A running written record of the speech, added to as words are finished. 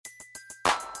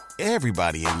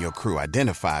Everybody in your crew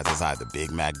identifies as either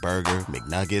Big Mac Burger,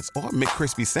 McNuggets, or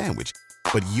McCrispy Sandwich.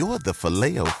 But you're the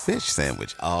Filet-O-Fish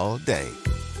Sandwich all day.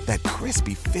 That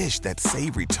crispy fish, that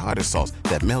savory tartar sauce,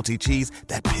 that melty cheese,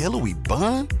 that pillowy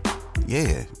bun.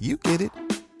 Yeah, you get it.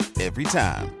 Every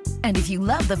time. And if you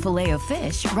love the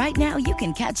Filet-O-Fish, right now you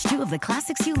can catch two of the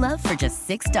classics you love for just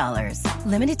 $6.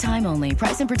 Limited time only.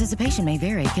 Price and participation may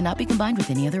vary. Cannot be combined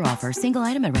with any other offer. Single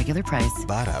item at regular price.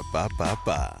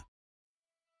 Ba-da-ba-ba-ba.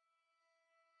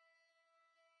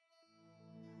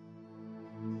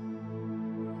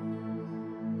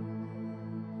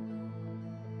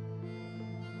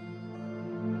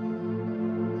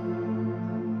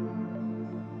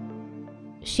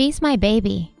 She's my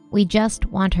baby. We just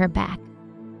want her back.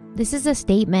 This is a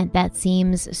statement that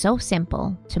seems so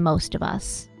simple to most of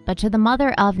us, but to the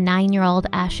mother of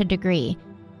 9-year-old Asha Degree,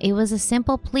 it was a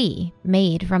simple plea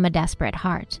made from a desperate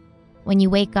heart. When you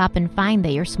wake up and find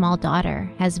that your small daughter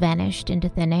has vanished into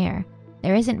thin air,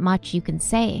 there isn't much you can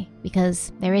say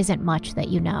because there isn't much that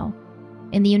you know.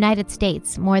 In the United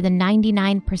States, more than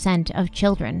 99% of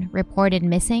children reported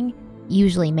missing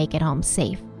usually make it home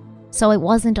safe. So it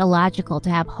wasn't illogical to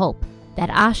have hope that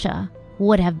Asha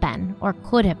would have been or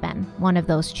could have been one of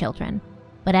those children.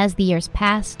 But as the years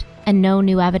passed and no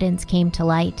new evidence came to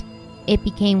light, it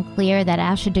became clear that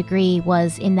Asha Degree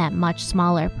was in that much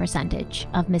smaller percentage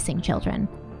of missing children,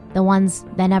 the ones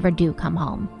that never do come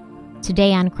home.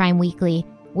 Today on Crime Weekly,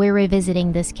 we're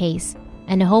revisiting this case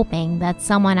and hoping that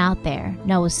someone out there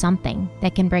knows something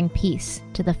that can bring peace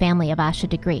to the family of Asha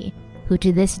Degree, who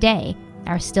to this day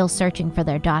are still searching for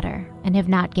their daughter and have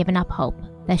not given up hope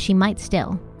that she might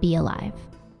still be alive.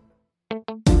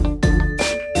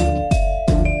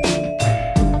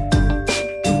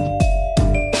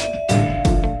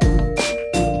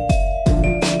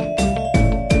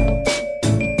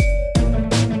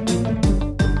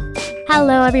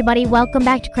 Hello, everybody. Welcome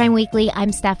back to Crime Weekly.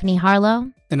 I'm Stephanie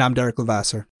Harlow. And I'm Derek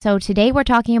Levasseur. So today we're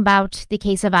talking about the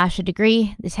case of Asha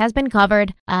Degree. This has been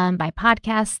covered by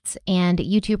podcasts and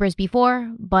YouTubers before,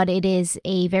 but it is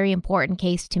a very important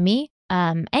case to me.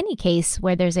 Any case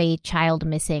where there's a child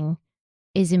missing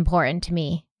is important to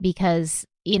me because,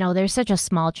 you know, there's such a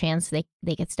small chance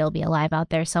they could still be alive out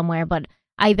there somewhere. But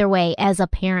either way, as a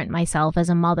parent myself, as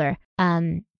a mother,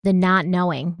 the not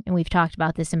knowing, and we've talked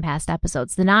about this in past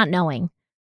episodes, the not knowing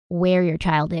where your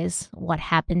child is, what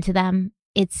happened to them,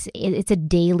 it's a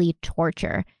daily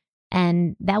torture.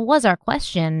 And that was our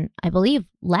question, I believe,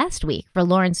 last week for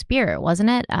Lauren Spear, wasn't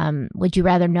it? Would you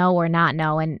rather know or not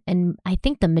know? And I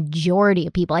think the majority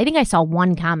of people, I think I saw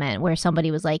one comment where somebody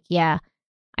was like, yeah,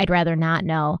 I'd rather not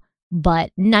know.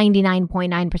 But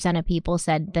 99.9% of people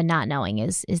said the not knowing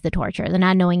is the torture. The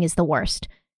not knowing is the worst.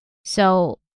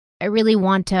 So I really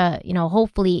want to,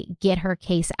 hopefully get her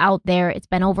case out there. It's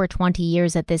been over 20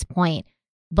 years at this point,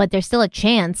 but there's still a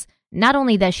chance not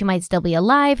only that she might still be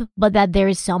alive, but that there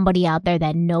is somebody out there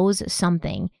that knows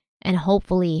something and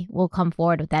hopefully will come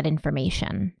forward with that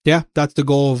information. Yeah, that's the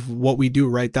goal of what we do,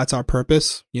 right? That's our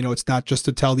purpose. It's not just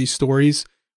to tell these stories.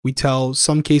 We tell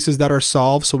some cases that are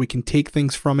solved so we can take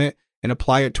things from it and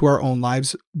apply it to our own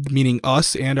lives, meaning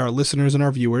us and our listeners and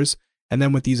our viewers. And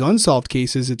then with these unsolved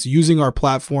cases, it's using our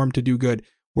platform to do good.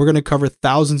 We're going to cover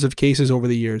thousands of cases over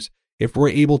the years. If we're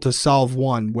able to solve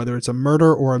one, whether it's a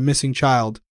murder or a missing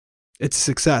child, it's a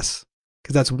success,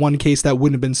 because that's one case that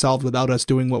wouldn't have been solved without us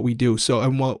doing what we do.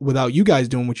 Without you guys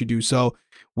doing what you do. So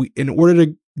in order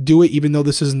to do it, even though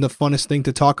this isn't the funnest thing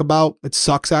to talk about, it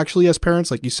sucks actually as parents,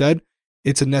 like you said,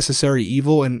 it's a necessary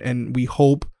evil. And we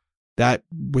hope that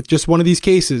with just one of these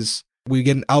cases, we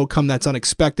get an outcome that's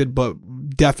unexpected, but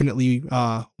definitely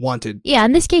wanted. Yeah,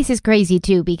 and this case is crazy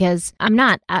too, because I'm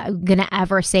not going to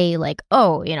ever say like,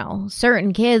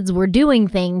 certain kids were doing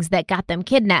things that got them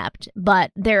kidnapped.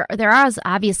 But there are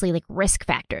obviously like risk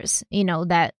factors,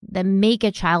 that make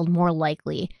a child more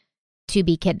likely to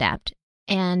be kidnapped.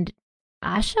 And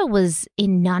Asha was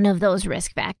in none of those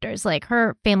risk factors. Like,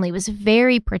 her family was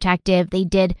very protective. They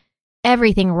did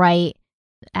everything right.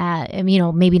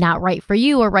 Maybe not right for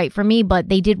you or right for me, but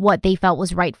they did what they felt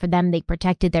was right for them. They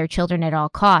protected their children at all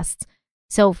costs.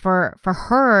 So for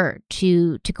her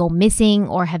to go missing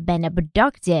or have been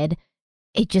abducted,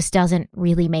 it just doesn't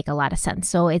really make a lot of sense.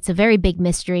 So it's a very big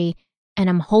mystery, and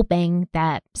I'm hoping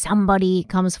that somebody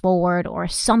comes forward or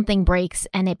something breaks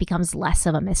and it becomes less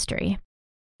of a mystery.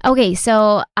 Okay,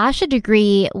 so Asha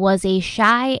Degree was a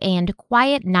shy and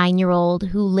quiet 9-year-old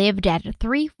who lived at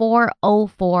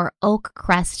 3404 Oak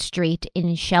Crest Street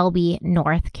in Shelby,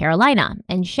 North Carolina.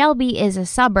 And Shelby is a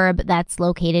suburb that's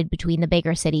located between the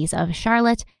bigger cities of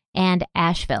Charlotte and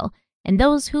Asheville. And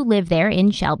those who live there in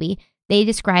Shelby, They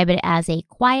describe it as a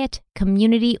quiet,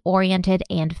 community-oriented,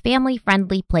 and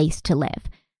family-friendly place to live.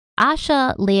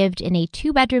 Asha lived in a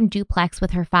 2-bedroom duplex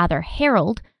with her father,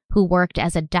 Harold, who worked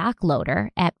as a dock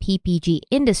loader at PPG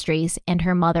Industries, and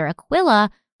her mother, Aquila,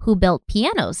 who built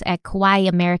pianos at Kauai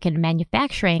American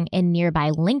Manufacturing in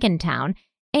nearby Lincolntown,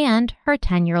 and her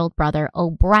 10-year-old brother,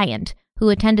 O'Brien, who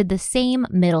attended the same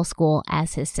middle school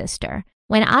as his sister.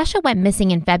 When Asha went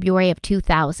missing in February of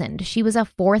 2000, she was a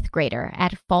 4th grader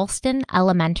at Falston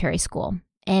Elementary School,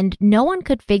 and no one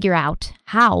could figure out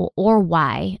how or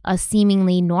why a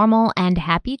seemingly normal and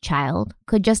happy child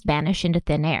could just vanish into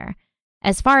thin air.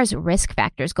 As far as risk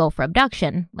factors go for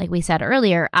abduction, like we said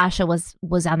earlier, Asha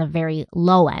was on the very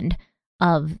low end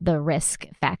of the risk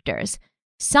factors.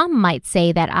 Some might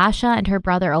say that Asha and her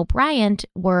brother O'Brien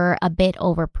were a bit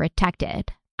overprotected.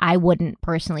 I wouldn't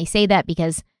personally say that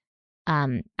because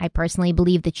I personally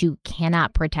believe that you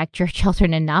cannot protect your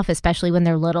children enough, especially when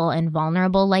they're little and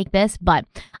vulnerable like this. But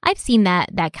I've seen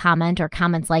that comment or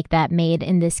comments like that made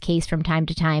in this case from time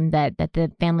to time that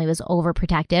the family was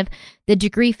overprotective. The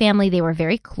Degree family, they were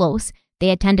very close. They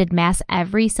attended Mass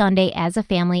every Sunday as a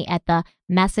family at the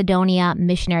Macedonia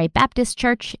Missionary Baptist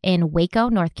Church in Waco,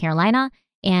 North Carolina,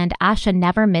 and Asha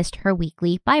never missed her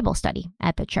weekly Bible study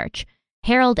at the church.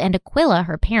 Harold and Aquila,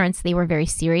 her parents, they were very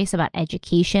serious about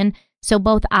education. So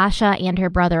both Asha and her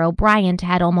brother O'Brien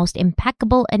had almost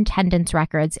impeccable attendance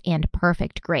records and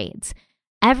perfect grades.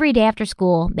 Every day after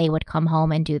school, they would come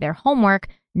home and do their homework,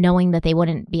 knowing that they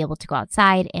wouldn't be able to go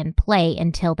outside and play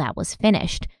until that was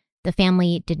finished. The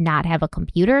family did not have a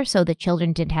computer, so the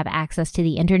children didn't have access to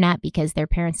the internet because their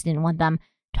parents didn't want them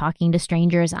talking to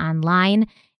strangers online.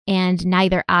 And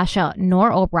neither Asha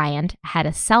nor O'Brien had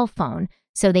a cell phone,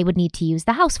 so they would need to use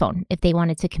the house phone if they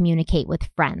wanted to communicate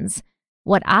with friends.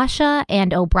 What Asha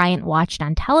and O'Brien watched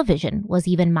on television was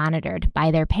even monitored by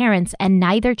their parents, and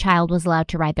neither child was allowed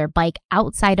to ride their bike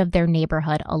outside of their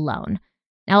neighborhood alone.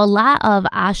 Now, a lot of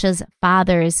Asha's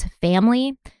father's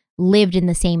family lived in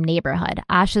the same neighborhood.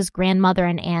 Asha's grandmother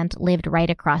and aunt lived right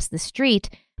across the street,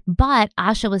 but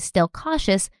Asha was still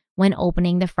cautious when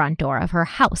opening the front door of her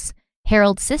house.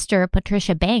 Harold's sister,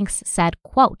 Patricia Banks, said,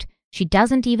 quote, "She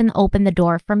doesn't even open the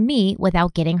door for me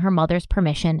without getting her mother's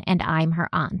permission, and I'm her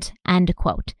aunt," end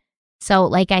quote. So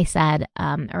like I said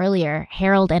earlier,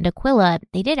 Harold and Aquila,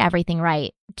 they did everything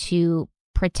right to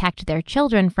protect their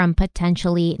children from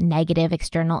potentially negative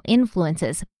external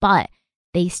influences, but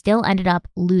they still ended up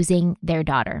losing their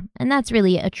daughter. And that's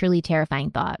really a truly terrifying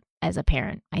thought as a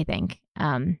parent, I think,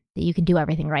 that you can do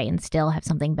everything right and still have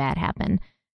something bad happen.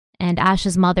 And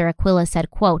Asha's mother, Aquila,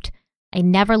 said, quote, "I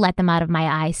never let them out of my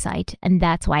eyesight, and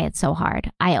that's why it's so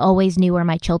hard. I always knew where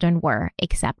my children were,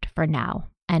 except for now,"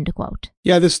 end quote.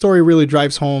 Yeah, this story really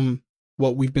drives home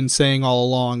what we've been saying all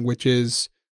along, which is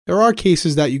there are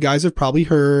cases that you guys have probably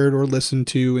heard or listened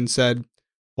to and said,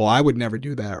 well, I would never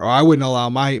do that, or I wouldn't allow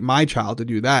my child to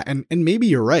do that. And maybe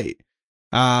you're right.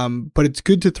 But it's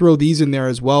good to throw these in there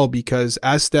as well, because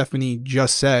as Stephanie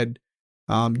just said,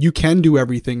 you can do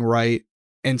everything right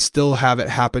and still have it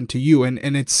happen to you.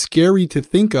 And it's scary to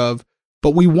think of,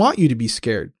 but we want you to be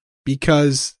scared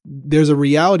because there's a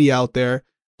reality out there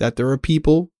that there are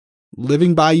people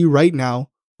living by you right now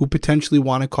who potentially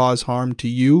want to cause harm to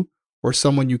you or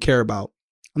someone you care about.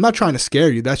 I'm not trying to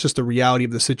scare you. That's just the reality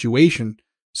of the situation.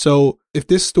 So if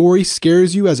this story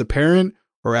scares you as a parent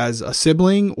or as a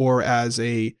sibling or as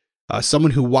a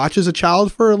someone who watches a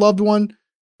child for a loved one,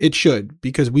 it should,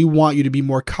 because we want you to be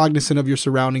more cognizant of your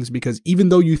surroundings, because even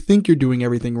though you think you're doing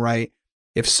everything right,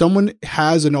 if someone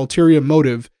has an ulterior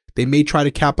motive, they may try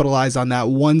to capitalize on that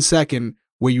 1 second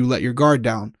where you let your guard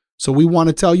down. So we want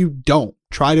to tell you, don't.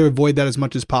 Try to avoid that as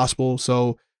much as possible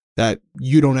so that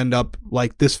you don't end up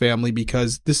like this family,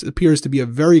 because this appears to be a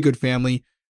very good family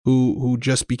who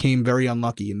just became very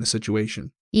unlucky in the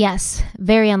situation. Yes,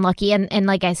 very unlucky. And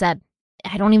like I said,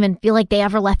 I don't even feel like they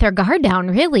ever let their guard down,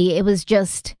 really. It was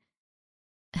just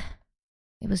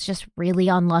really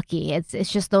unlucky.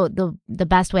 It's just the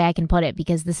best way I can put it,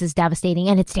 because this is devastating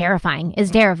and it's terrifying.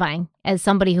 It's terrifying as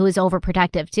somebody who is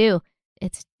overprotective too.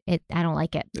 I don't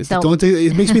like it.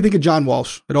 It makes me think of John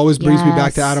Walsh. It always brings me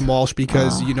back to Adam Walsh,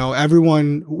 because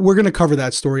everyone, we're going to cover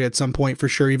that story at some point for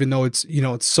sure, even though it's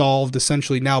solved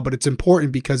essentially now, but it's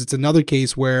important because it's another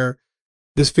case where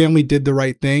this family did the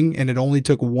right thing and it only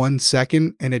took 1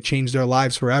 second and it changed their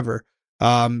lives forever.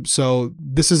 So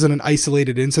this isn't an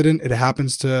isolated incident. It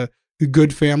happens to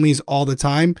good families all the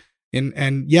time.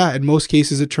 And yeah, in most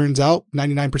cases, it turns out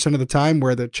 99% of the time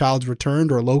where the child's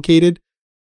returned or located,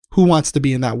 who wants to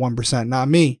be in that 1%? Not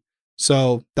me.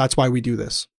 So that's why we do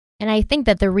this. And I think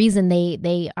that the reason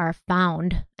they are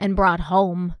found and brought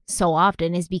home so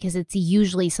often is because it's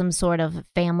usually some sort of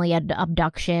family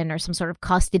abduction or some sort of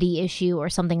custody issue or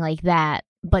something like that.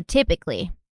 But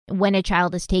typically, when a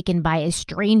child is taken by a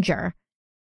stranger,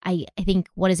 I think,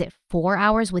 4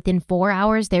 hours? Within 4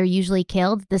 hours, they're usually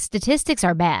killed. The statistics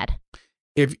are bad.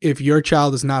 If your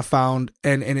child is not found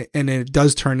and it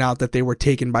does turn out that they were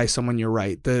taken by someone, you're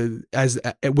right.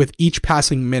 With each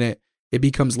passing minute, it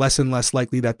becomes less and less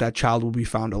likely that child will be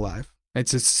found alive.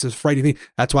 It's a frightening thing.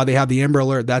 That's why they have the Amber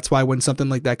Alert. That's why when something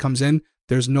like that comes in,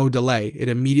 there's no delay. It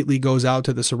immediately goes out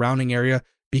to the surrounding area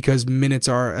because minutes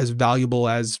are as valuable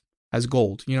as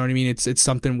gold. You know what I mean? It's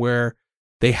something where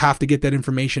they have to get that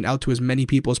information out to as many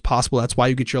people as possible. That's why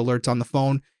you get your alerts on the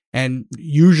phone. And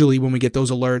usually when we get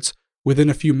those alerts, within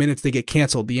a few minutes, they get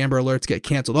canceled. The Amber Alerts get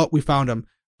canceled. Oh, we found them.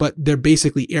 But they're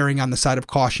basically erring on the side of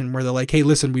caution where they're like, hey,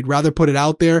 listen, we'd rather put it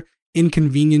out there,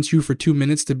 inconvenience you for 2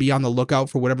 minutes to be on the lookout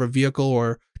for whatever vehicle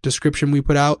or description we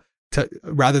put out,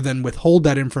 rather than withhold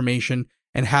that information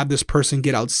and have this person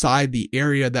get outside the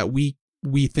area that we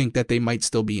think that they might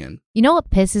still be in. You know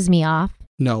what pisses me off?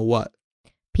 No, what?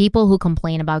 People who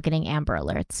complain about getting Amber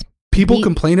Alerts. People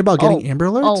complain about getting Amber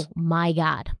Alerts? Oh my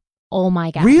God. Oh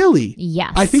my God. Really?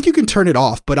 Yes. I think you can turn it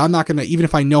off, but I'm not going to, even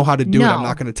if I know how to do it, I'm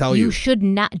not going to tell you. You should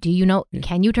not. Do you know?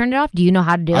 Can you turn it off? Do you know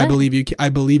how to do it? I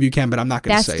believe you can, but I'm not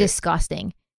going to say it. That's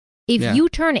disgusting. If you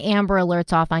turn Amber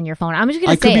Alerts off on your phone, I'm just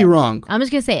going to say I could be wrong. I'm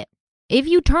just going to say it. If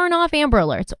you turn off Amber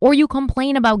Alerts or you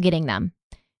complain about getting them,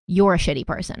 you're a shitty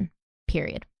person.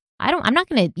 Period. I'm not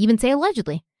going to even say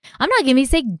allegedly. I'm not going to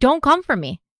say don't come for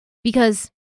me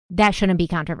because that shouldn't be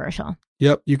controversial.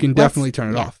 Yep, you can definitely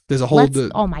turn it off. There's a whole...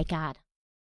 oh my God.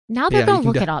 Now they're going to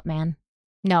look it up, man.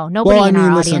 No, nobody in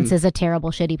our audience is a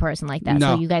terrible, shitty person like that,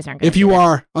 so you guys aren't going to If you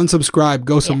are, unsubscribe,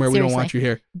 go somewhere. We don't want you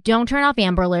here. Don't turn off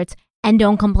Amber Alerts and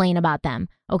don't complain about them,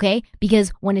 okay? Because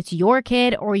when it's your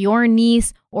kid or your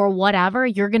niece or whatever,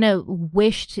 you're going to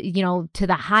wish, to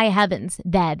the high heavens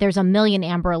that there's a million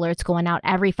Amber Alerts going out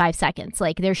every 5 seconds.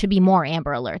 Like, there should be more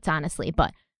Amber Alerts, honestly.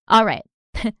 But, all right,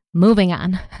 moving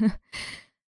on.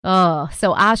 Oh,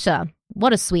 so Asha,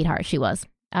 what a sweetheart she was.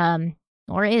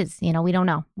 Or is, we don't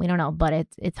know, but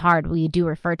it's hard. We do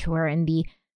refer to her in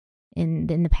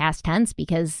the past tense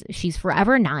because she's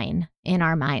forever 9 in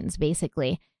our minds,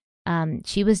 basically.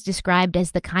 She was described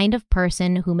as the kind of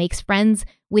person who makes friends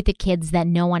with the kids that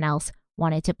no one else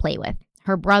wanted to play with.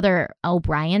 Her brother,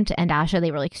 O'Brien, and Asha, they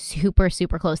were like super,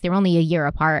 super close. They were only a year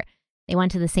apart. They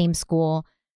went to the same school.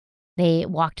 They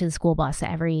walked to the school bus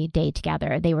every day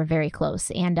together. They were very close.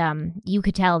 And you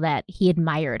could tell that he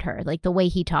admired her. Like the way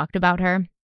he talked about her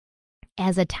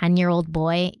as a 10-year-old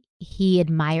boy, he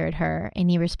admired her and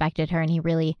he respected her and he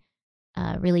really,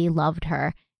 really loved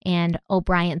her. And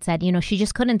O'Brien said, she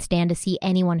just couldn't stand to see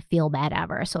anyone feel bad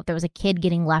ever. So if there was a kid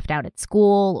getting left out at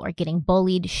school or getting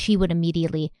bullied, she would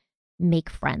immediately make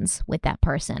friends with that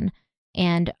person.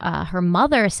 And her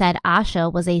mother said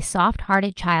Asha was a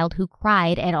soft-hearted child who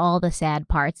cried at all the sad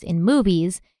parts in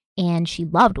movies, and she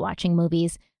loved watching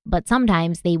movies, but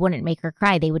sometimes they wouldn't make her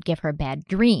cry. They would give her bad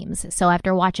dreams. So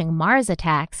after watching Mars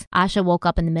Attacks, Asha woke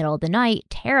up in the middle of the night,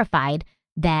 terrified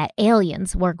that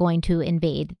aliens were going to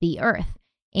invade the Earth.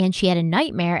 And she had a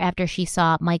nightmare after she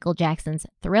saw Michael Jackson's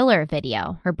Thriller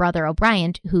video. Her brother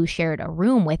O'Brien, who shared a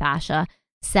room with Asha,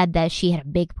 said that she had a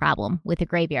big problem with the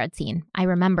graveyard scene. I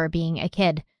remember being a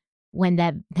kid when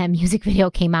that music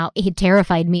video came out. It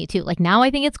terrified me too. Like now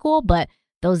I think it's cool, but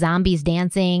those zombies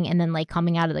dancing and then like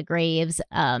coming out of the graves,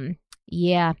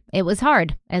 yeah, it was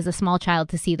hard as a small child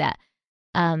to see that.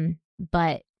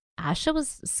 But Asha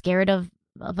was scared of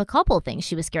a couple things.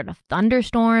 She was scared of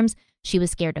thunderstorms. She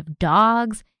was scared of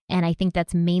dogs. And I think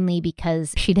that's mainly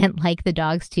because she didn't like the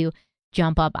dogs to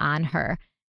jump up on her.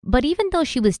 But even though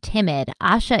she was timid,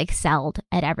 Asha excelled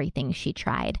at everything she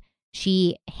tried.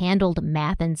 She handled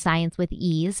math and science with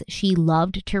ease. She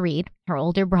loved to read. Her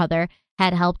older brother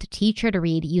had helped teach her to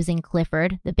read using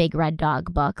Clifford, the Big Red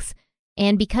Dog books.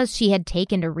 And because she had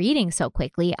taken to reading so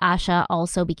quickly, Asha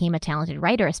also became a talented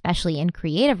writer, especially in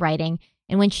creative writing.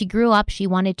 And when she grew up, she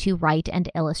wanted to write and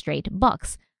illustrate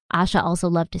books. Asha also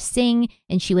loved to sing,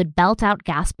 and she would belt out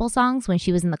gospel songs when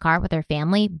she was in the car with her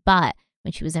family, but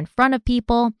when she was in front of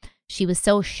people, she was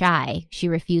so shy, she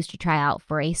refused to try out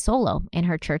for a solo in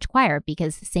her church choir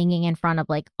because singing in front of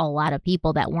like a lot of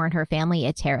people that weren't her family,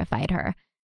 it terrified her.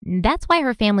 That's why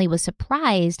her family was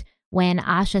surprised when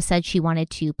Asha said she wanted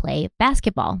to play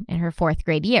basketball in her 4th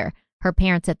grade year. Her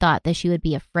parents had thought that she would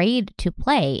be afraid to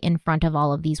play in front of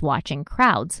all of these watching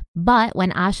crowds. But when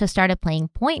Asha started playing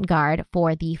point guard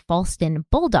for the Falston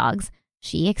Bulldogs,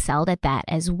 she excelled at that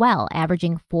as well,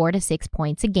 averaging 4 to 6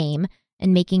 points a game.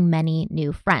 and making many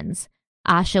new friends.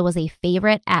 Asha was a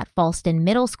favorite at Falston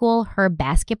Middle School. Her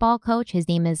basketball coach, his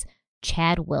name is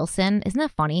Chad Wilson. Isn't that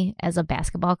funny as a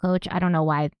basketball coach? I don't know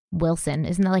why Wilson.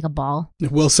 Isn't that like a ball?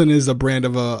 Wilson is a brand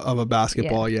of a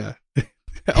basketball, yeah.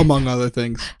 Among other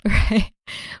things. Right.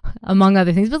 Among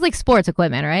other things. But it's like sports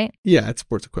equipment, right? Yeah, it's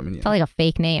sports equipment, yeah. It's not like a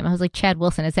fake name. I was like, Chad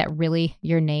Wilson, is that really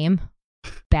your name?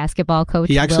 Basketball coach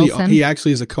He Wilson?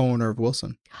 actually is a co-owner of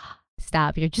Wilson.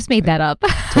 Stop. You just made that up.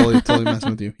 Totally messing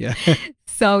with you. Yeah.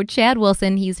 So Chad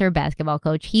Wilson, he's her basketball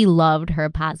coach. He loved her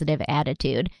positive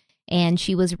attitude, and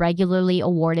she was regularly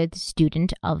awarded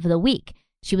Student of the Week.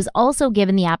 She was also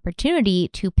given the opportunity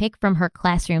to pick from her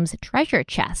classroom's treasure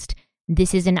chest.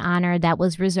 This is an honor that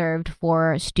was reserved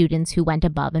for students who went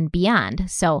above and beyond.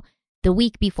 So the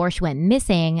week before she went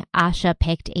missing, Asha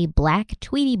picked a black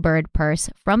Tweety Bird purse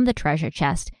from the treasure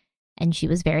chest, and she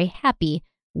was very happy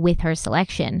with her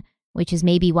selection, which is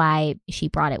maybe why she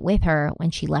brought it with her when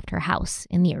she left her house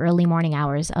in the early morning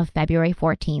hours of February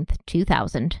 14th,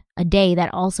 2000, a day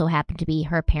that also happened to be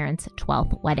her parents'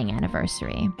 12th wedding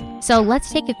anniversary. So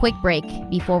let's take a quick break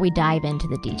before we dive into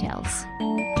the details.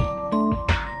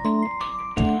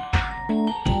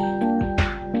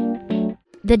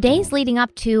 The days leading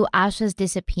up to Asha's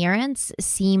disappearance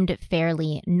seemed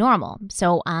fairly normal.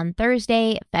 So on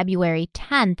Thursday, February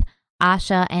 10th,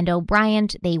 Asha and O'Brien,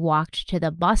 they walked to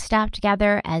the bus stop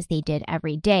together as they did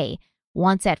every day.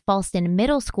 Once at Falston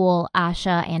Middle School,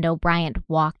 Asha and O'Brien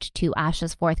walked to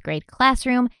Asha's 4th grade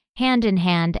classroom hand in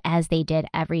hand as they did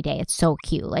every day. It's so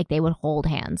cute. Like they would hold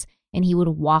hands and he would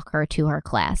walk her to her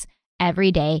class.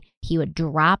 Every day he would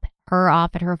drop her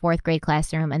off at her 4th grade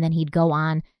classroom and then he'd go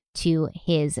on to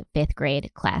his 5th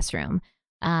grade classroom.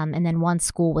 And then once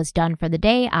school was done for the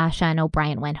day, Asha and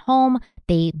O'Brien went home.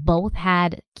 They both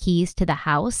had keys to the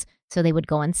house, so they would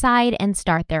go inside and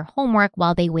start their homework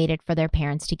while they waited for their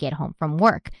parents to get home from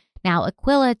work. Now,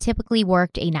 Aquila typically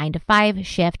worked a 9-to-5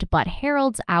 shift, but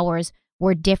Harold's hours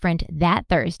were different that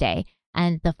Thursday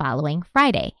and the following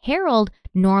Friday. Harold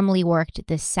normally worked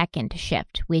the second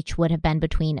shift, which would have been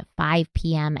between 5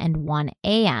 p.m. and 1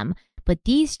 a.m., but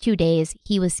these 2 days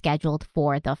he was scheduled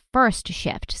for the first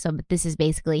shift. So this is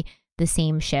basically the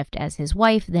same shift as his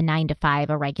wife, the 9-to-5,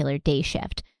 a regular day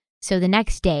shift. So the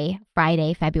next day,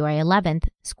 Friday, February 11th,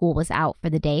 school was out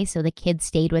for the day, so the kids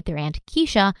stayed with their Aunt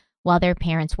Keisha while their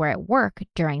parents were at work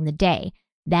during the day.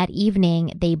 That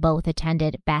evening, they both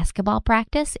attended basketball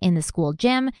practice in the school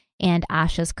gym, and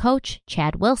Asha's coach,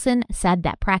 Chad Wilson, said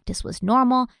that practice was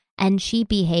normal, and she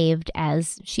behaved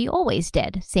as she always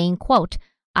did, saying, quote,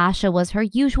 Asha was her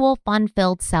usual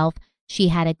fun-filled self. She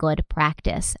had a good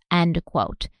practice, end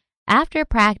quote. After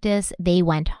practice, they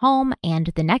went home,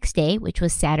 and the next day, which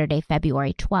was Saturday,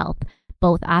 February 12th,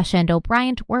 both Asha and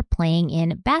O'Brien were playing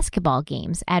in basketball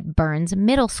games at Burns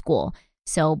Middle School.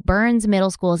 So Burns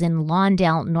Middle School is in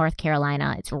Lawndale, North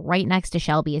Carolina. It's right next to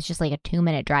Shelby. It's just like a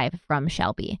 2-minute drive from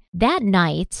Shelby. That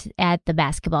night at the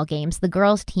basketball games, the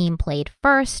girls' team played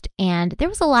first, and there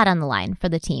was a lot on the line for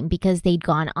the team because they'd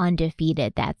gone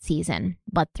undefeated that season.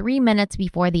 But 3 minutes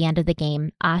before the end of the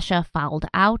game, Asha fouled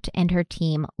out and her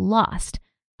team lost.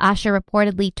 Asha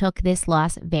reportedly took this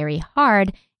loss very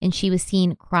hard, and she was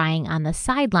seen crying on the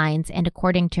sidelines, and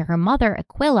according to her mother,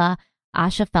 Aquila,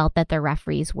 Asha felt that the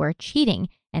referees were cheating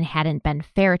and hadn't been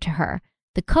fair to her.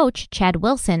 The coach, Chad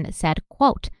Wilson, said,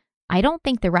 quote, I don't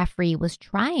think the referee was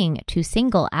trying to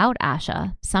single out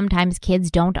Asha. Sometimes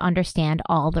kids don't understand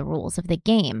all the rules of the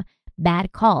game.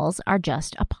 Bad calls are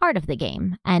just a part of the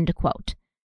game, end quote.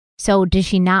 So does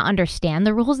she not understand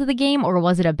the rules of the game, or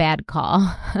was it a bad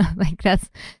call? Like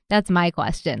that's my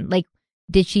question. Like,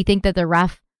 did she think that the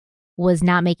ref was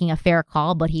not making a fair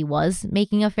call, but he was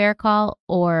making a fair call,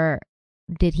 or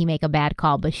did he make a bad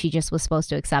call, but she just was supposed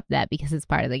to accept that because it's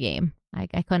part of the game? I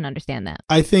couldn't understand that.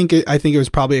 I think it was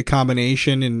probably a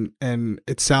combination, and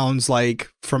it sounds like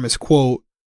from his quote,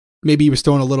 maybe he was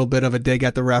throwing a little bit of a dig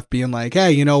at the ref, being like,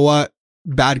 hey, you know what?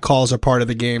 Bad calls are part of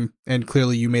the game, and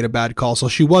clearly you made a bad call. So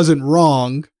she wasn't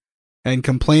wrong and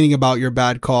complaining about your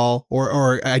bad call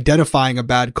or identifying a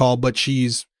bad call, but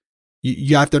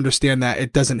you have to understand that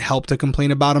it doesn't help to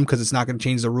complain about them because it's not going to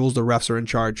change the rules. The refs are in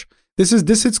charge. This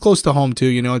hits close to home too.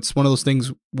 You know, it's one of those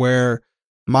things where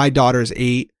my daughter's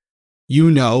 8,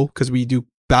 because we do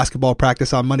basketball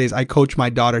practice on Mondays. I coach my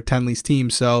daughter Tenley's team.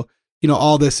 So,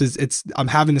 all this I'm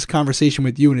having this conversation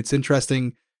with you, and it's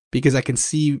interesting because I can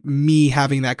see me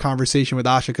having that conversation with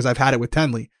Asha because I've had it with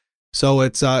Tenley. So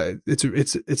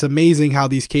it's amazing how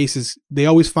these cases, they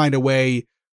always find a way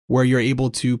where you're able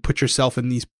to put yourself in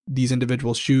these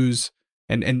individuals' shoes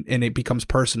and it becomes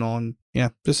personal. And yeah,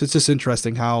 it's just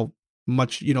interesting how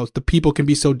much, the people can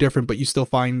be so different, but you still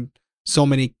find so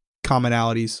many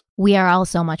commonalities. We are all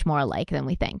so much more alike than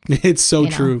we think. It's so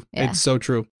true. Yeah. It's so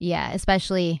true. Yeah,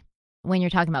 especially when you're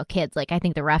talking about kids. Like, I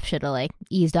think the ref should have like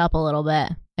eased up a little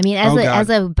bit. I mean, as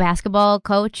a basketball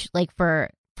coach, like for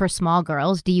small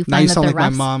girls, do you find that the refs? My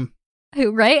mom.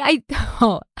 Right?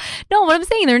 No, what I'm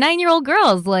saying, they're 9-year-old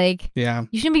girls. Like, yeah,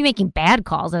 you shouldn't be making bad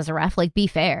calls as a ref. Like, be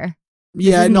fair.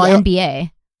 Yeah, no, the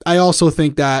NBA. I also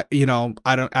think that, I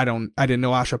didn't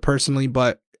know Asha personally,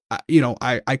 but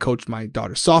I coached my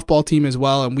daughter's softball team as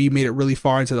well, and we made it really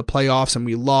far into the playoffs, and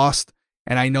we lost.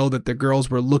 And I know that the girls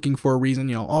were looking for a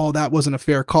reason, oh, that wasn't a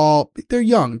fair call. They're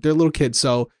young, they're little kids,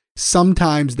 so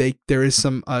sometimes there is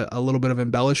a little bit of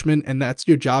embellishment, and that's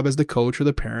your job as the coach or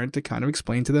the parent to kind of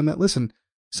explain to them that, listen,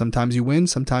 sometimes you win,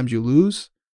 sometimes you lose,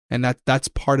 and that's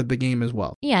part of the game as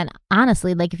well. Yeah, and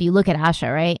honestly, like if you look at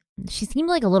Asha, right, she seemed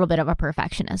like a little bit of a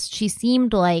perfectionist. She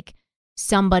seemed like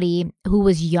somebody who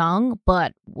was young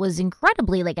but was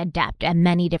incredibly like adept at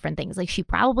many different things. Like she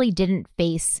probably didn't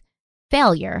face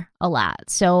failure a lot.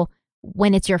 So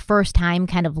when it's your first time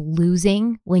kind of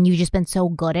losing, when you've just been so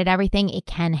good at everything, it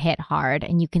can hit hard,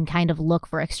 and you can kind of look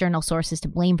for external sources to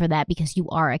blame for that because you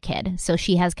are a kid. So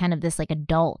she has kind of this like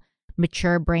adult,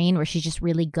 mature brain where she's just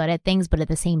really good at things, but at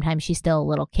the same time, she's still a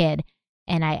little kid.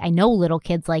 And I know little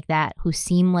kids like that who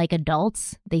seem like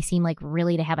adults. They seem like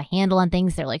really to have a handle on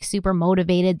things. They're like super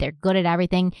motivated. They're good at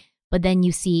everything. But then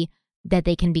you see that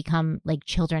they can become like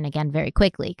children again very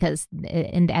quickly because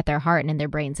at their heart and in their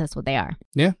brains, that's what they are.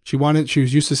 Yeah. She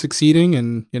was used to succeeding.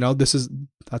 And,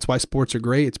 that's why sports are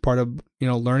great. It's part of,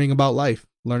 learning about life.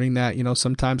 Learning that,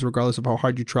 sometimes regardless of how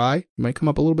hard you try, you might come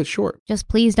up a little bit short. Just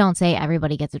please don't say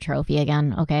everybody gets a trophy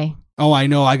again, okay? Oh, I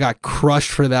know. I got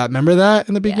crushed for that. Remember that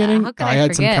in the beginning? Yeah, how could I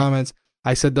had forget? Some comments.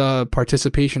 I said the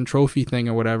participation trophy thing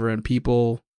or whatever, and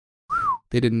people,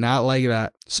 they did not like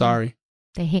that. Sorry.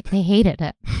 They hated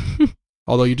it.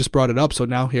 Although you just brought it up, so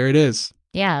now here it is.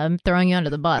 Yeah, I'm throwing you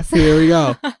under the bus. Here we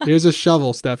go. Here's a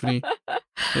shovel, Stephanie.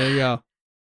 There you go.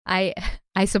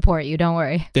 I support you. Don't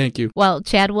worry. Thank you. Well,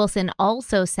 Chad Wilson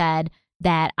also said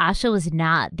that Asha was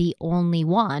not the only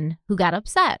one who got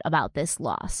upset about this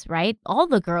loss, right? All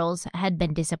the girls had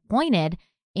been disappointed,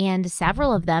 and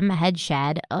several of them had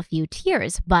shed a few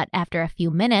tears. But after a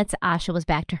few minutes, Asha was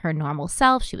back to her normal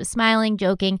self. She was smiling,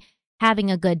 joking, having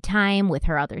a good time with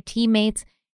her other teammates.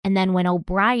 And then when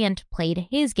O'Brien played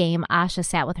his game, Asha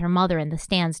sat with her mother in the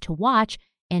stands to watch,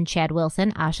 and Chad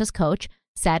Wilson, Asha's coach,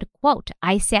 said, quote,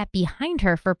 I sat behind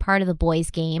her for part of the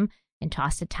boys' game and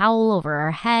tossed a towel over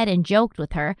her head and joked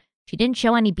with her. She didn't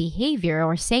show any behavior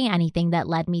or say anything that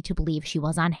led me to believe she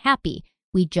was unhappy.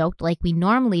 We joked like we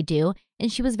normally do,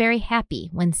 and she was very happy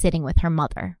when sitting with her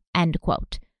mother, end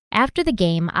quote. After the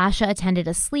game, Asha attended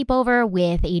a sleepover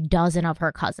with a dozen of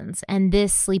her cousins, and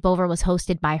this sleepover was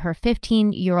hosted by her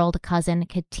 15-year-old cousin,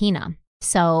 Katina.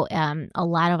 So a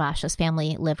lot of Asha's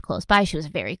family lived close by. She was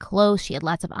very close. She had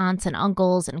lots of aunts and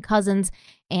uncles and cousins,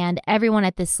 and everyone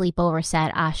at this sleepover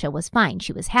said Asha was fine.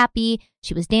 She was happy.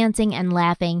 She was dancing and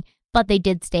laughing, but they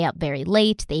did stay up very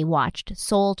late. They watched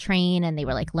Soul Train, and they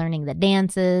were like learning the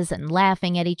dances and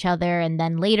laughing at each other. And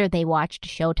then later they watched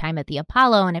Showtime at the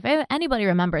Apollo. And if anybody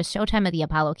remembers, Showtime at the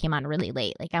Apollo came on really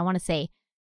late. Like I want to say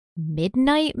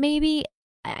midnight, maybe.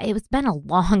 It's been a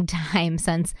long time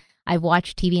since I've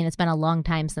watched TV, and it's been a long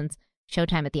time since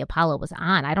Showtime at the Apollo was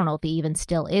on. I don't know if it even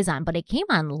still is on, but it came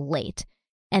on late.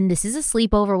 And this is a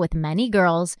sleepover with many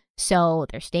girls, so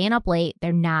they're staying up late.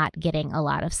 They're not getting a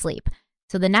lot of sleep.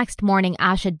 So the next morning,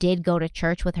 Asha did go to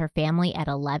church with her family at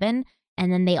 11,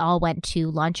 and then they all went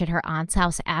to lunch at her aunt's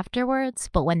house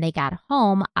afterwards. But when they got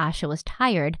home, Asha was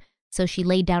tired, so she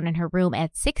laid down in her room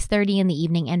at 6:30 in the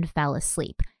evening and fell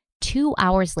asleep. 2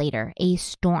 hours later, a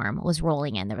storm was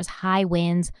rolling in. There was high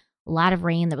winds, a lot of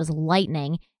rain, there was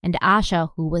lightning, and Asha,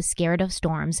 who was scared of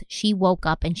storms, she woke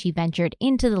up and she ventured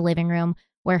into the living room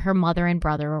where her mother and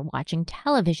brother were watching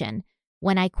television.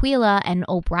 When Aquila and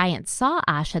O'Brien saw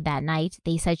Asha that night,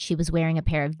 they said she was wearing a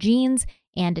pair of jeans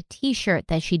and a t-shirt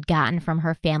that she'd gotten from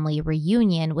her family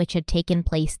reunion, which had taken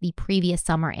place the previous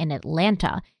summer in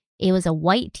Atlanta. It was a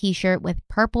white t-shirt with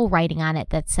purple writing on it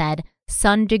that said,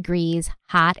 Sun Degrees,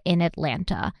 Hot in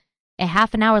Atlanta. A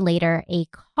half an hour later, a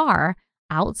car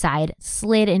outside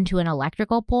slid into an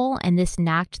electrical pole, and this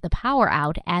knocked the power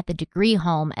out at the Degree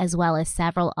home as well as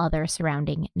several other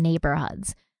surrounding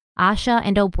neighborhoods. Asha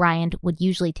and O'Brien would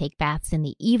usually take baths in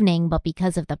the evening, but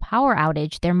because of the power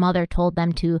outage, their mother told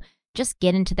them to just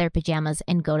get into their pajamas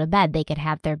and go to bed. They could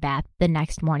have their bath the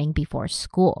next morning before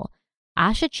school.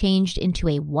 Asha changed into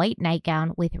a white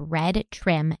nightgown with red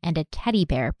trim and a teddy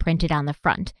bear printed on the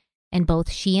front, and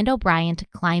both she and O'Brien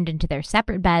climbed into their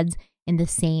separate beds in the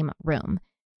same room.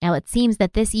 Now, it seems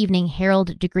that this evening,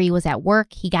 Harold Degree was at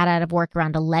work. He got out of work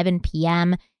around 11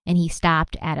 p.m., and he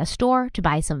stopped at a store to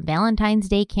buy some Valentine's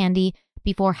Day candy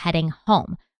before heading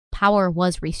home. Power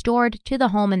was restored to the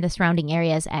home and the surrounding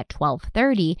areas at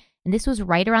 12:30, and this was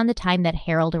right around the time that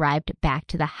Harold arrived back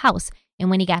to the house. And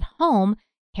when he got home,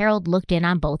 Harold looked in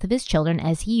on both of his children,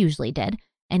 as he usually did,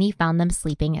 and he found them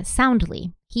sleeping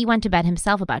soundly. He went to bed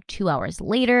himself about 2 hours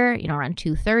later, around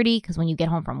 2:30, because when you get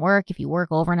home from work, if you work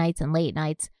overnights and late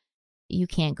nights, you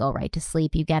can't go right to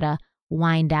sleep. You got to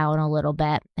wind down a little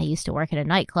bit. I used to work at a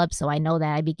nightclub, so I know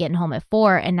that I'd be getting home at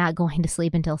 4 and not going to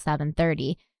sleep until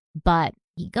 7:30. But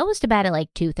he goes to bed at like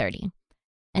 2:30.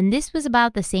 And this was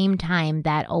about the same time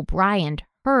that O'Brien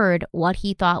heard what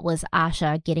he thought was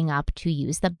Asha getting up to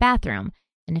use the bathroom.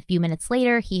 And a few minutes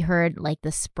later, he heard like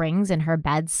the springs in her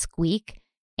bed squeak,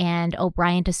 and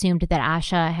O'Brien assumed that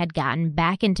Asha had gotten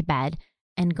back into bed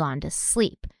and gone to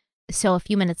sleep. So a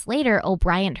few minutes later,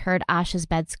 O'Brien heard Asha's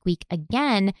bed squeak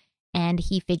again, and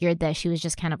he figured that she was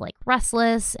just kind of like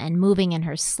restless and moving in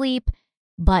her sleep,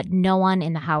 but no one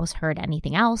in the house heard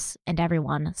anything else, and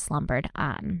everyone slumbered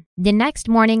on. The next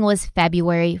morning was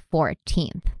February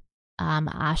 14th.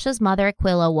 Asha's mother,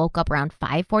 Aquila, woke up around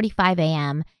 5:45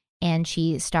 a.m., and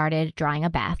she started drawing a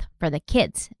bath for the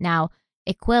kids. Now,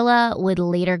 Aquila would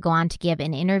later go on to give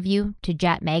an interview to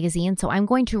Jet magazine, so I'm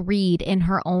going to read in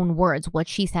her own words what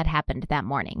she said happened that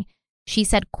morning. She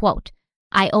said, quote,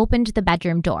 "I opened the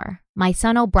bedroom door. My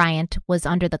son O'Brien was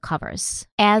under the covers,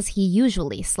 as he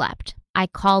usually slept. I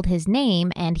called his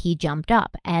name and he jumped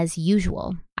up, as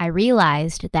usual. I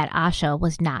realized that Asha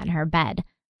was not in her bed.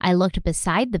 I looked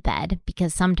beside the bed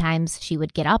because sometimes she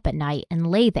would get up at night and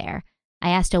lay there. I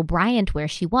asked O'Brien where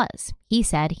she was. He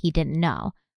said he didn't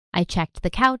know. I checked the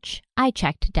couch. I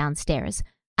checked downstairs.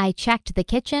 I checked the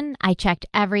kitchen. I checked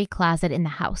every closet in the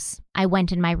house. I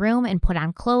went in my room and put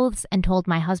on clothes and told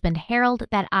my husband Harold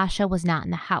that Asha was not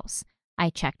in the house.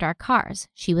 I checked our cars.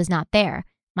 She was not there.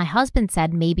 My husband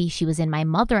said maybe she was in my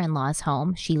mother-in-law's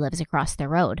home. She lives across the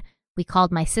road. We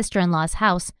called my sister-in-law's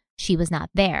house. She was not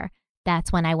there.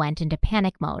 That's when I went into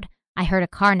panic mode. I heard a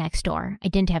car next door. I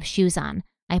didn't have shoes on.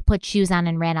 I put shoes on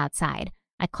and ran outside.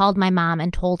 I called my mom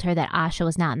and told her that Asha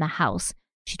was not in the house.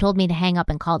 She told me to hang up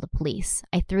and call the police.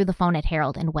 I threw the phone at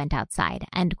Harold and went outside."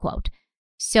 End quote.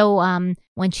 So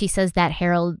when she says that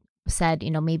Harold said,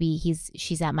 maybe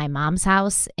she's at my mom's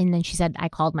house, and then she said, I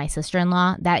called my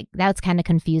sister-in-law, that's kind of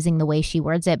confusing the way she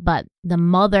words it. But the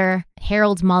mother,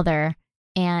 Harold's mother,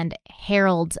 and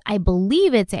I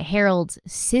believe it's Harold's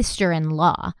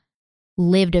sister-in-law,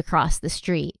 lived across the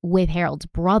street with Harold's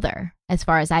brother, as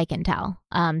far as I can tell.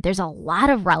 There's a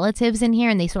lot of relatives in here,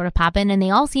 and they sort of pop in, and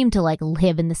they all seem to like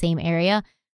live in the same area,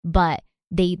 but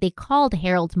they called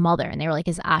Harold's mother, and they were like,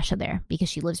 is Asha there? Because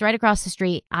she lives right across the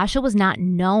street. Asha was not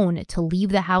known to leave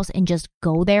the house and just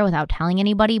go there without telling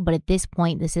anybody, but at this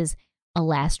point, this is a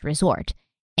last resort.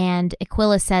 And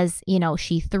Aquila says,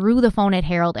 she threw the phone at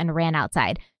Harold and ran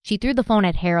outside. She threw the phone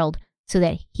at Harold so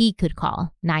that he could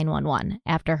call 911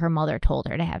 after her mother told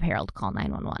her to have Harold call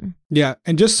 911. Yeah,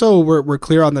 and just so we're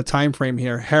clear on the time frame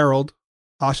here, Harold,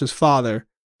 Asha's father,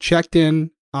 checked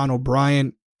in on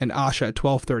O'Brien and Asha at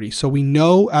 12:30. So we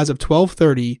know as of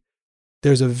 12:30,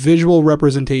 there's a visual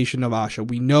representation of Asha.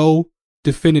 We know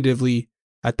definitively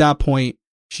at that point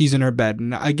she's in her bed.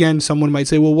 And again, someone might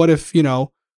say, well, what if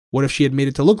she had made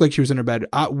it to look like she was in her bed?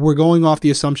 We're going off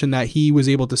the assumption that he was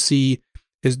able to see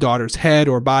his daughter's head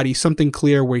or body, something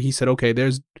clear where he said, okay,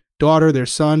 there's daughter,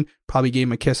 there's son, probably gave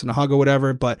him a kiss and a hug or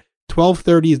whatever. But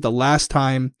 12:30 is the last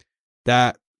time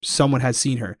that someone has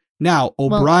seen her. Now,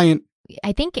 O'Brien...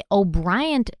 I think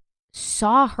O'Brien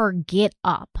saw her get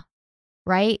up,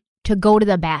 right, to go to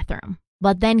the bathroom.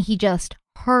 But then he just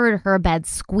heard her bed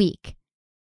squeak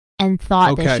and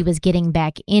thought that she was getting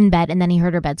back in bed. And then he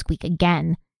heard her bed squeak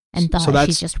again and thought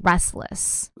she's just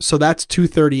restless. So that's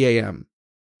 2:30 a.m.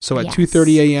 So at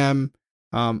 2:30 a.m.,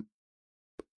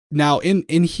 now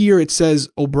in here it says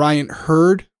O'Brien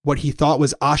heard what he thought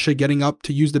was Asha getting up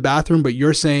to use the bathroom, but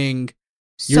you're saying...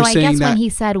 So I guess when he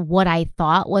said what I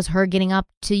thought was her getting up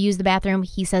to use the bathroom,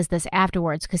 he says this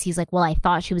afterwards because he's like, well, I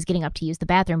thought she was getting up to use the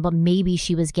bathroom, but maybe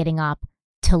she was getting up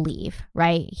to leave,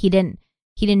 right? He didn't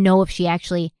know if she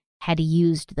actually had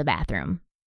used the bathroom.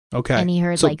 Okay. And he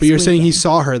heard but you're saying he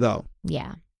saw her though.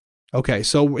 Yeah. Okay.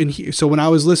 So when I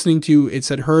was listening to it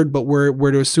said heard, but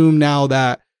we're to assume now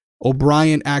that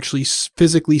O'Brien actually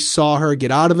physically saw her get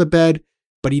out of the bed,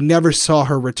 but he never saw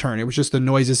her return. It was just the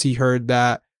noises he heard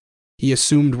that he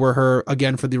assumed were her,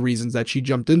 again, for the reasons that she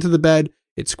jumped into the bed,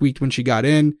 it squeaked when she got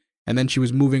in, and then she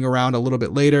was moving around a little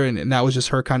bit later, and that was just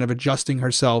her kind of adjusting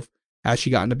herself as she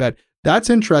got into bed. That's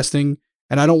interesting.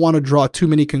 And I don't want to draw too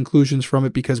many conclusions from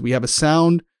it because we have a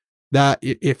sound that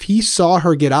if he saw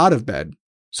her get out of bed,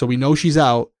 so we know she's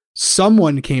out,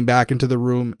 someone came back into the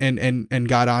room and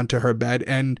got onto her bed.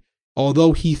 And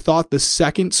although he thought the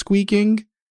second squeaking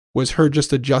was her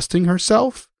just adjusting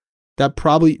herself,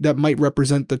 that might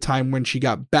represent the time when she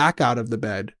got back out of the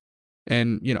bed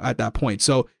and, at that point.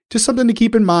 So just something to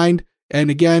keep in mind. And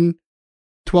again,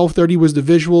 12:30 was the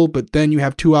visual, but then you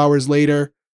have 2 hours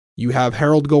later, you have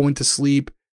Harold going to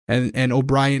sleep and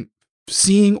O'Brien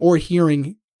seeing or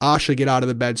hearing Asha get out of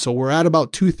the bed. So we're at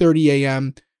about 2:30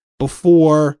 a.m.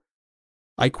 before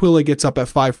Aquila gets up at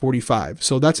 5:45.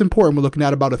 So that's important. We're looking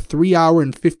at about a 3 hour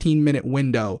and 15-minute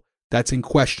window that's in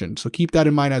question. So keep that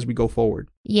in mind as we go forward.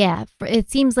 Yeah, it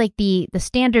seems like the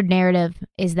standard narrative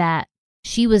is that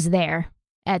she was there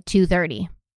at 2:30,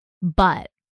 but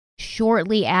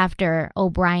shortly after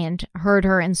O'Brien heard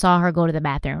her and saw her go to the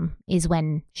bathroom is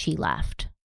when she left,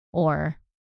 or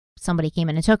somebody came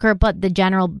in and took her. But the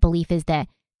general belief is that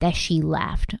she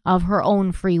left of her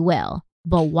own free will.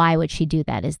 But why would she do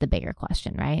that is the bigger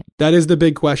question, right? That is the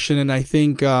big question. And I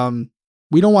think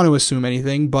we don't want to assume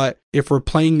anything, but if we're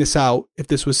playing this out, if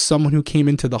this was someone who came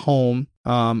into the home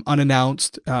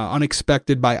unannounced,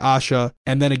 unexpected by Asha,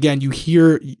 and then again, you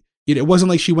hear, it wasn't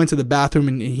like she went to the bathroom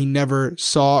and he never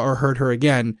saw or heard her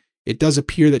again. It does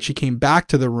appear that she came back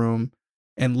to the room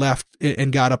and left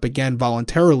and got up again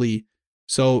voluntarily.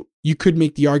 So you could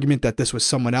make the argument that this was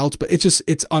someone else, but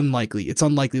it's unlikely. It's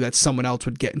unlikely that someone else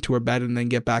would get into her bed and then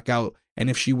get back out. And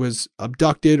if she was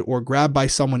abducted or grabbed by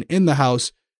someone in the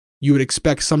house, you would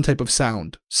expect some type of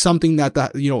sound, something that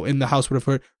in the house would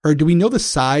have heard. Do we know the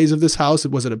size of this house?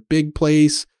 Was it a big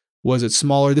place? Was it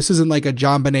smaller? This isn't like a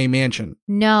John Bonet mansion.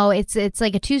 No, it's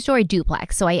like a 2-story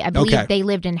duplex. So I believe they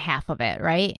lived in half of it,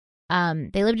 right?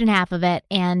 They lived in half of it.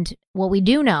 And what we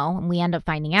do know, and we end up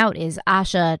finding out, is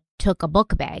Asha took a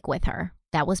book bag with her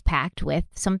that was packed with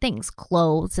some things,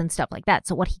 clothes and stuff like that.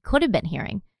 So what he could have been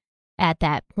hearing at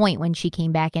that point when she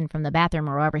came back in from the bathroom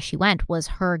or wherever she went was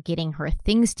her getting her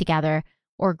things together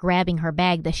or grabbing her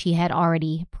bag that she had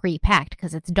already pre-packed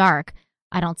because it's dark.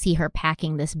 I don't see her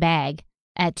packing this bag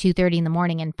at 2:30 in the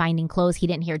morning and finding clothes. He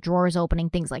didn't hear drawers opening,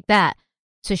 things like that.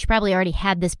 So she probably already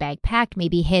had this bag packed,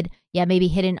 maybe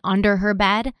hidden under her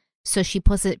bed. So she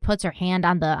puts her hand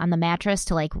on the mattress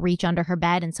to like reach under her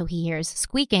bed, and so he hears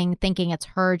squeaking, thinking it's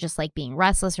her just like being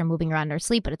restless or moving around in her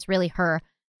sleep, but it's really her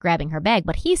grabbing her bag.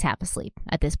 But he's half asleep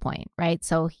at this point, right?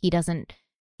 So he doesn't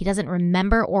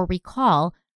remember or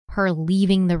recall her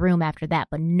leaving the room after that.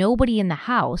 But nobody in the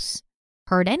house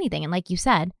heard anything. And like you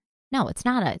said, no, it's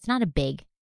not a big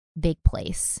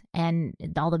place, and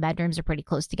all the bedrooms are pretty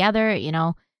close together.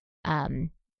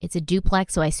 It's a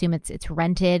duplex, so I assume it's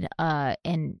rented.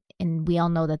 And we all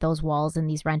know that those walls in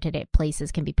these rented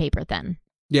places can be paper thin.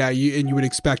 Yeah, you would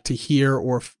expect to hear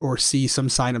or see some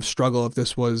sign of struggle if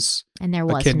this was a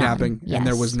kidnapping, none. Yes. And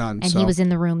there was none. And he was in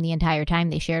the room the entire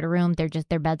time. They shared a room.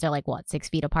 Their beds are like 6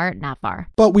 feet apart, not far.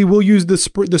 But we will use the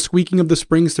squeaking of the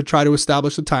springs to try to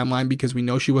establish the timeline because we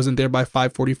know she wasn't there by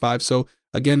 5:45. So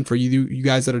again, for you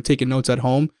guys that are taking notes at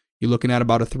home, you're looking at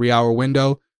about a 3-hour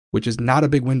window, which is not a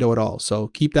big window at all. So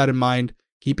keep that in mind.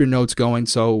 Keep your notes going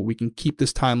so we can keep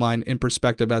this timeline in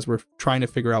perspective as we're trying to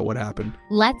figure out what happened.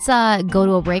 Let's go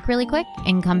to a break really quick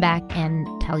and come back and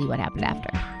tell you what happened after.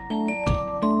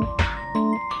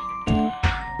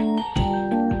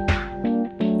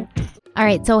 All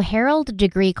right, so Harold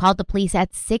Degree called the police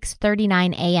at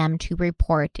 6:39 a.m. to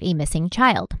report a missing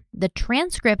child. The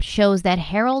transcript shows that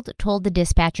Harold told the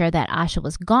dispatcher that Asha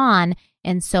was gone,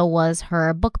 and so was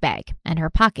her book bag and her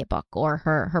pocketbook or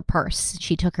her purse.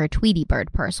 She took her Tweety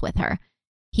Bird purse with her.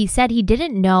 He said he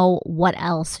didn't know what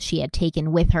else she had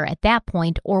taken with her at that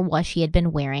point or what she had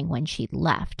been wearing when she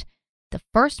left. The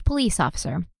first police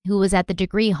officer who was at the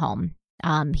Degree home,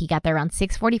 he got there around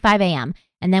 6:45 a.m.,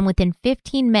 and then within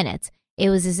 15 minutes, it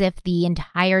was as if the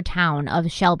entire town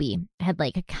of Shelby had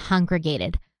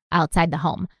congregated outside the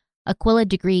home. Aquila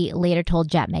Degree later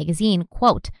told Jet Magazine,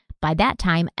 quote, "By that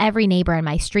time, every neighbor in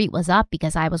my street was up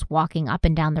because I was walking up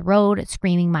and down the road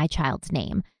screaming my child's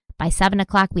name. By 7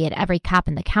 o'clock, we had every cop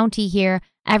in the county here.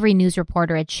 Every news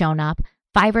reporter had shown up.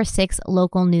 5 or 6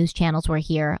 local news channels were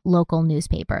here, local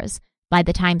newspapers. By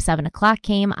the time 7 o'clock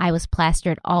came, I was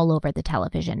plastered all over the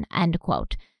television," end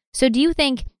quote. So do you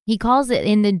think he calls it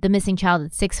in the missing child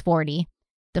at 6:40?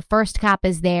 The first cop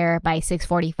is there by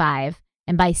 6:45,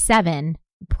 and by 7,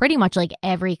 pretty much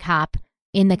every cop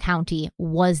in the county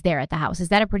was there at the house. Is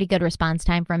that a pretty good response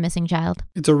time for a missing child?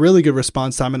 It's a really good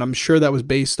response time, and I'm sure that was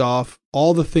based off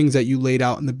all the things that you laid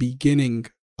out in the beginning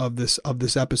of this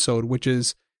episode, which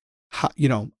is,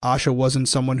 Asha wasn't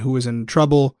someone who was in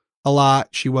trouble a lot.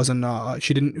 She wasn't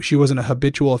a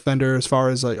habitual offender as far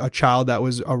as a child that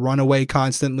was a runaway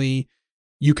constantly.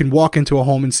 You can walk into a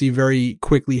home and see very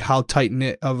quickly how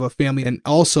tight-knit of a family, and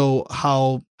also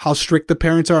how strict the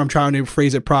parents are. I'm trying to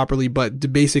phrase it properly,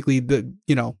 but basically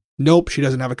nope, she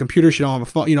doesn't have a computer. She don't have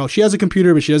a phone. She has a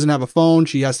computer, but she doesn't have a phone.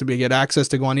 She has to get access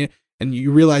to go on it. And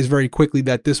you realize very quickly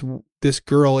that this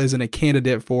girl isn't a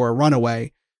candidate for a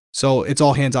runaway. So it's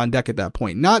all hands on deck at that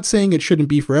point. Not saying it shouldn't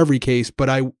be for every case,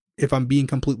 but if I'm being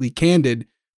completely candid,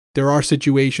 there are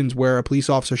situations where a police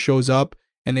officer shows up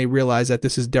and they realize that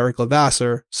this is Derek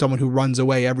Levasseur, someone who runs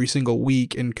away every single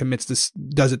week and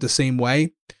does it the same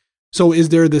way. So is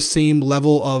there the same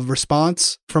level of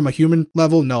response from a human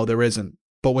level? No, there isn't.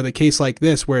 But with a case like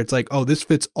this, where it's like, oh, this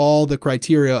fits all the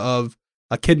criteria of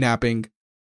a kidnapping,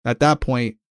 at that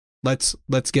point, let's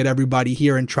get everybody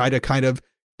here and try to kind of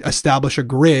establish a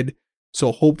grid.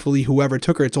 So hopefully whoever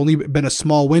took her, it's only been a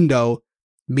small window.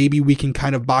 Maybe we can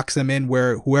kind of box them in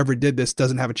where whoever did this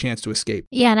doesn't have a chance to escape.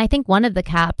 Yeah, and I think one of the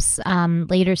cops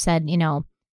later said,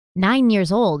 9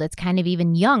 years old, it's kind of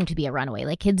even young to be a runaway.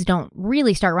 Like, kids don't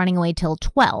really start running away till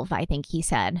 12, I think he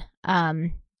said.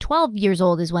 12 years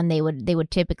old is when they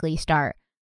would typically start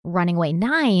running away.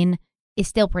 9 is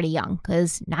still pretty young,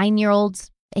 because 9-year-olds,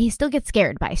 they still get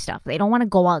scared by stuff. They don't want to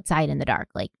go outside in the dark.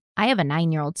 Like, I have a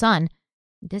 9-year-old son.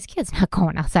 This kid's not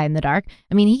going outside in the dark.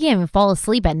 I mean, he can't even fall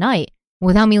asleep at night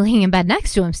without me laying in bed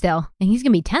next to him still. And he's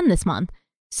going to be 10 this month.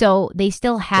 So they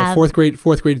still have... Fourth grade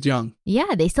is young.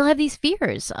 Yeah, they still have these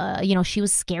fears. She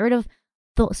was scared of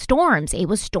the storms. It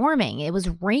was storming. It was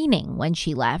raining when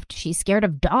she left. She's scared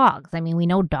of dogs. I mean, we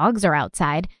know dogs are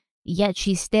outside, yet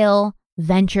she still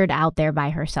ventured out there by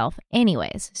herself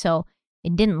anyways. So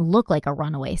it didn't look like a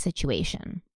runaway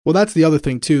situation. Well, that's the other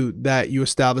thing, too, that you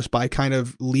established by kind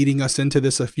of leading us into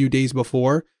this a few days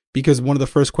before, because one of the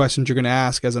first questions you're going to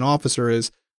ask as an officer is,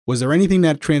 was there anything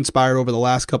that transpired over the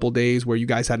last couple of days where you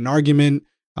guys had an argument,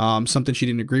 something she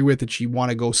didn't agree with, that she want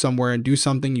to go somewhere and do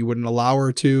something you wouldn't allow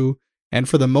her to? And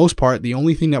for the most part, the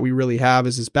only thing that we really have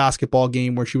is this basketball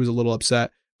game where she was a little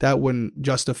upset. That wouldn't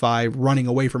justify running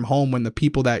away from home when the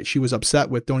people that she was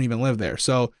upset with don't even live there.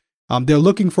 So they're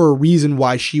looking for a reason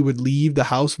why she would leave the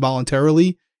house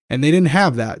voluntarily, and they didn't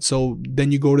have that. So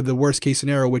then you go to the worst case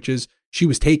scenario, which is she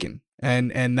was taken.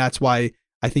 And that's why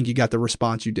I think you got the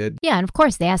response you did. Yeah, and of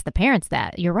course they asked the parents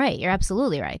that. You're right. You're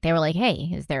absolutely right. They were like, hey,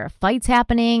 is there fights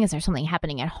happening? Is there something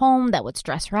happening at home that would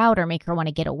stress her out or make her want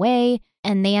to get away?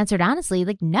 And they answered honestly,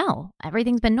 like, no,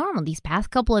 everything's been normal. These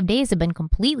past couple of days have been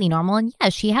completely normal. And yeah,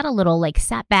 she had a little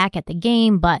setback at the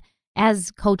game, but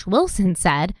as Coach Wilson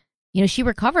said, she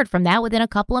recovered from that within a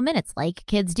couple of minutes, like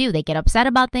kids do. They get upset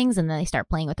about things and then they start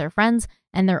playing with their friends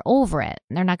and they're over it.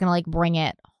 And they're not going to bring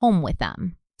it home with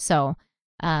them. So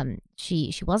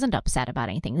she wasn't upset about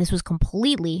anything. This was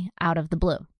completely out of the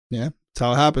blue. Yeah, that's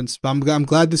how it happens. I'm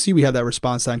glad to see we had that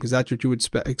response time, because that's what you would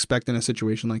expect in a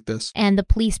situation like this. And the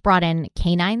police brought in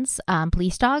canines,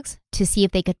 police dogs, to see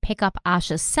if they could pick up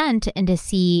Asha's scent and to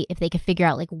see if they could figure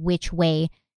out which way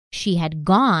she had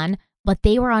gone. But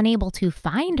they were unable to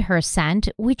find her scent,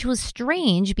 which was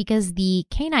strange because the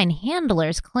canine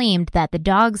handlers claimed that the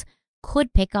dogs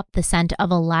could pick up the scent of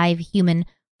a live human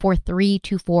for 3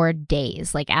 to 4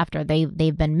 days, after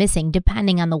they've been missing,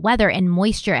 depending on the weather. And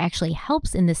moisture actually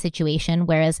helps in this situation,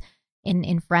 whereas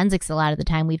in forensics, a lot of the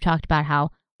time we've talked about how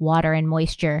water and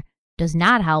moisture does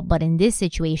not help, but in this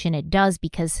situation it does,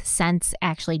 because scent's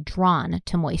actually drawn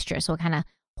to moisture, so it kind of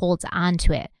holds on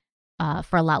to it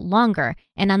for a lot longer.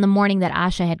 And on the morning that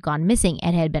Asha had gone missing,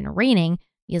 it had been raining,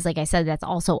 because like I said, that's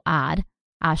also odd.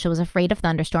 Asha was afraid of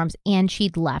thunderstorms, and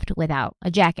she'd left without a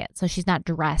jacket, so she's not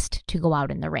dressed to go out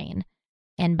in the rain.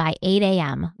 And by 8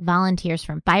 a.m., volunteers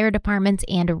from fire departments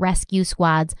and rescue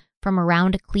squads from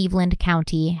around Cleveland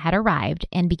County had arrived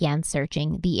and began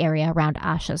searching the area around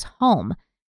Asha's home.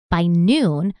 By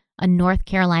noon, a North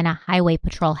Carolina Highway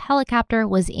Patrol helicopter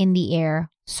was in the air,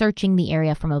 searching the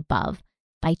area from above.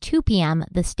 By 2 p.m.,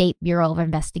 the State Bureau of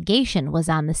Investigation was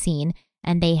on the scene,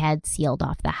 and they had sealed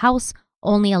off the house,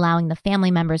 only allowing the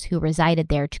family members who resided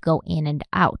there to go in and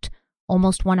out.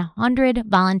 Almost 100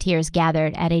 volunteers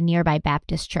gathered at a nearby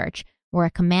Baptist church where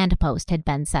a command post had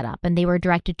been set up, and they were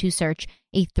directed to search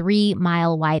a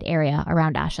 3-mile-wide area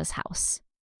around Asha's house.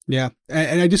 Yeah,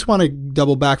 and I just want to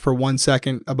double back for 1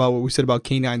 second about what we said about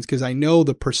canines, because I know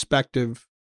the perspective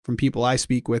from people I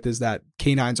speak with is that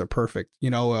canines are perfect.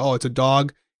 Oh, it's a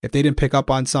dog. If they didn't pick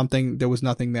up on something, there was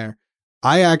nothing there.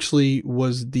 I actually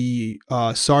was the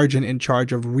sergeant in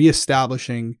charge of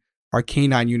reestablishing our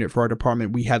canine unit for our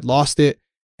department. We had lost it,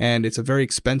 and it's a very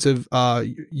expensive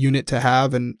unit to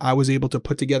have, and I was able to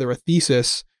put together a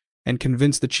thesis and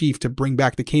convince the chief to bring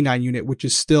back the canine unit, which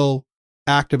is still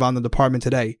active on the department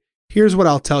today. Here's what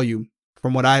I'll tell you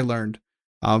from what I learned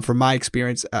from my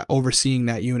experience overseeing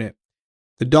that unit.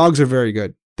 The dogs are very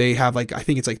good. They have I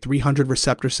think it's 300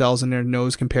 receptor cells in their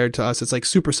nose compared to us.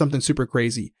 It's something super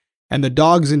crazy. And the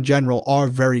dogs in general are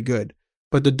very good,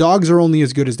 but the dogs are only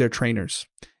as good as their trainers.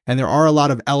 And there are a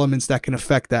lot of elements that can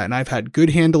affect that. And I've had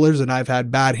good handlers and I've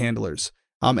had bad handlers.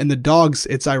 And the dogs,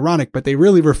 it's ironic, but they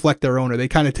really reflect their owner. They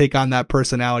kind of take on that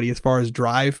personality as far as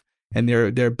drive and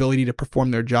their ability to perform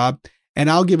their job. And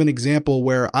I'll give an example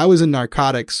where I was in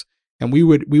narcotics and we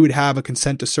would have a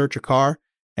consent to search a car,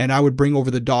 and I would bring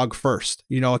over the dog first,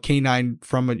 a canine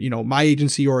from my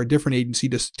agency or a different agency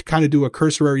to kind of do a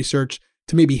cursory search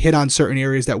to maybe hit on certain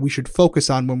areas that we should focus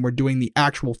on when we're doing the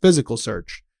actual physical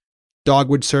search. Dog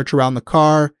would search around the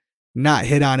car, not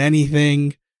hit on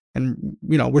anything. And,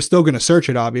 we're still going to search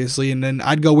it, obviously. And then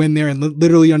I'd go in there and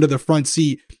literally under the front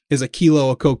seat is a kilo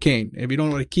of cocaine. If you don't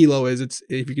know what a kilo is,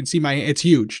 if you can see it's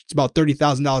huge. It's about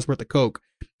 $30,000 worth of coke.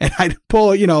 And I'd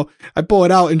pull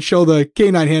it out and show the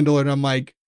canine handler. And I'm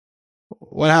like,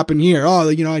 what happened here? Oh,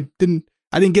 I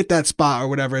didn't get that spot or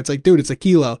whatever. It's like, dude, it's a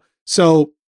kilo.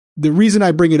 So the reason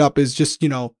I bring it up is just,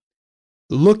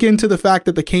 look into the fact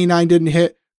that the canine didn't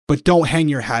hit, but don't hang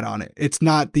your hat on it. It's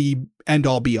not the end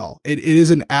all be all. It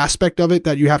is an aspect of it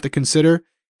that you have to consider.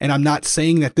 And I'm not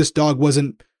saying that this dog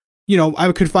wasn't,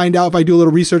 I could find out if I do a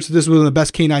little research that this was one of the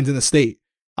best canines in the state.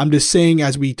 I'm just saying,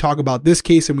 as we talk about this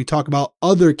case and we talk about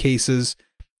other cases,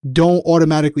 don't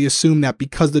automatically assume that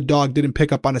because the dog didn't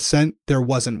pick up on a scent, there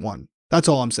wasn't one. That's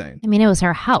all I'm saying. I mean, it was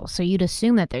her house, so you'd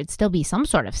assume that there'd still be some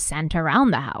sort of scent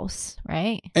around the house,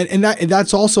 right? And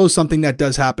that's also something that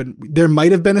does happen. There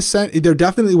might have been a scent. There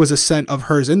definitely was a scent of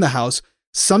hers in the house.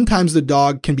 Sometimes the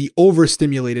dog can be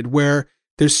overstimulated where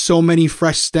there's so many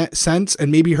fresh scents,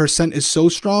 and maybe her scent is so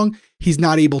strong, he's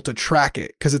not able to track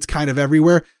it because it's kind of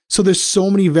everywhere. So there's so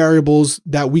many variables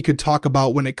that we could talk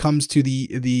about when it comes to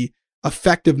the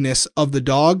effectiveness of the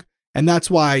dog. And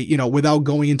that's why, without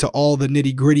going into all the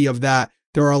nitty gritty of that,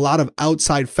 there are a lot of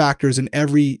outside factors in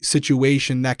every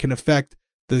situation that can affect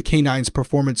the canine's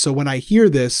performance. So when I hear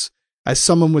this, as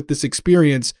someone with this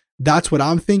experience, that's what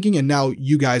I'm thinking. And now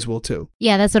you guys will too.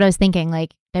 Yeah, that's what I was thinking.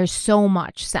 There's so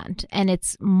much scent and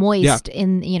it's moist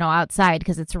in, outside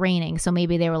because it's raining. So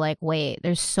maybe they were like, wait,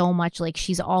 there's so much,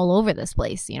 she's all over this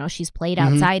place. She's played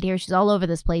outside here. She's all over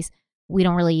this place. We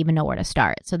don't really even know where to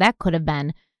start. So that could have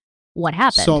been what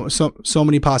happened. So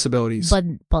many possibilities.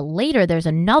 But later there's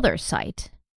another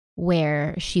site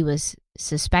where she was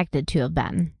suspected to have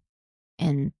been,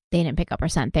 and they didn't pick up her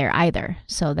scent there either.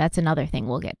 So that's another thing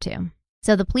we'll get to.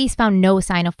 So the police found no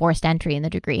sign of forced entry in the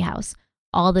Degree house.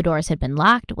 All the doors had been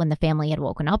locked when the family had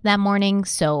woken up that morning.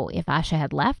 So if Asha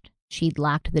had left, she'd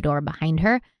locked the door behind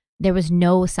her. There was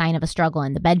no sign of a struggle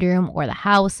in the bedroom or the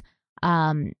house.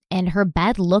 And her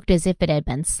bed looked as if it had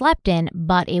been slept in,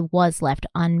 but it was left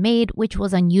unmade, which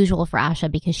was unusual for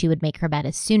Asha because she would make her bed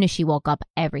as soon as she woke up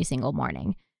every single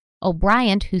morning.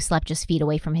 O'Brien, who slept just feet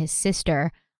away from his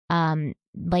sister,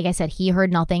 like I said, he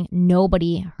heard nothing.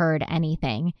 Nobody heard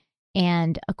anything.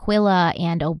 And Aquila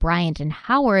and O'Brien and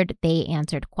Howard, they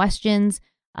answered questions.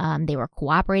 They were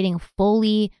cooperating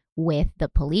fully with the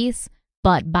police.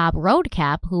 But Bob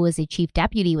Roadcap, who was a chief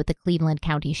deputy with the Cleveland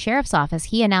County Sheriff's Office,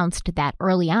 he announced that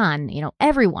early on,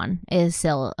 everyone is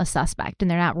still a suspect and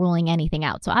they're not ruling anything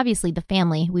out. So obviously the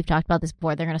family, we've talked about this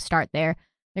before, they're going to start there.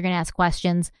 They're going to ask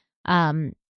questions.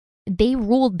 They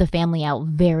ruled the family out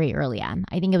very early on.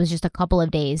 I think it was just a couple of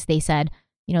days. They said,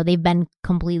 they've been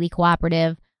completely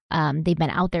cooperative. They've been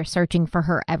out there searching for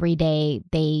her every day.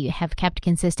 They have kept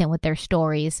consistent with their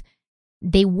stories.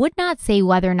 They would not say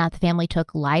whether or not the family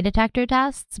took lie detector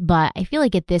tests, but I feel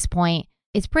like at this point,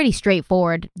 it's pretty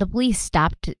straightforward. The police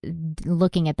stopped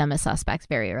looking at them as suspects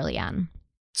very early on.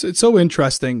 So it's so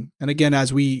interesting. And again,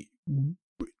 as we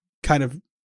kind of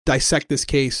dissect this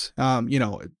case,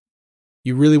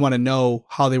 you really want to know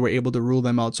how they were able to rule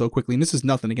them out so quickly. And this is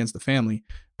nothing against the family,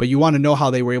 but you want to know how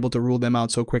they were able to rule them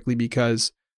out so quickly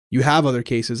because you have other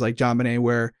cases like JonBenet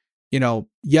where,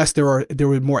 yes, there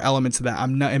were more elements to that.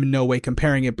 I'm not in no way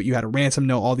comparing it, but you had a ransom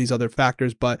note, all these other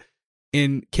factors. But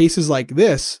in cases like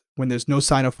this, when there's no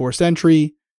sign of forced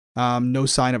entry, no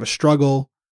sign of a struggle,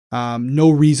 no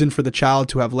reason for the child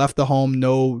to have left the home,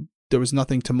 there was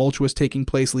nothing tumultuous taking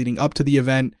place leading up to the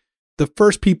event, the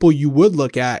first people you would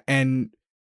look at and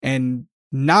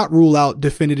not rule out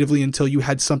definitively until you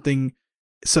had something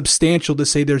substantial to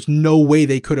say there's no way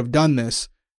they could have done this,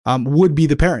 would be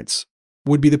the parents.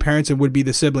 And would be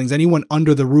the siblings, anyone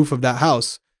under the roof of that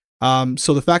house.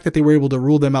 So the fact that they were able to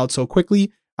rule them out so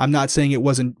quickly, I'm not saying it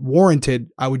wasn't warranted.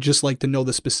 I would just like to know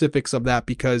the specifics of that,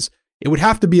 because it would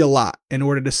have to be a lot in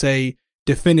order to say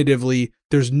definitively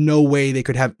there's no way they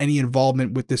could have any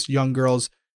involvement with this young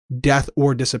girl's death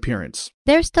or disappearance.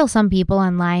 There's still some people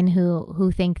online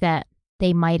who think that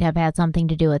they might have had something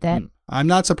to do with it. I'm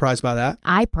not surprised by that.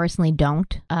 I personally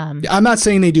don't. I'm not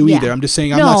saying they do either. I'm just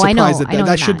saying I'm not surprised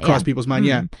that should cross people's mind.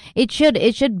 Yeah, it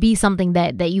should be something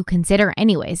that you consider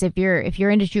anyways. If you're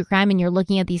into true crime and you're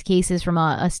looking at these cases from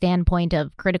a standpoint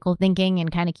of critical thinking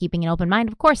and kind of keeping an open mind,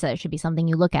 of course that should be something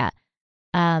you look at.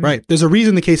 Right. There's a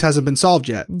reason the case hasn't been solved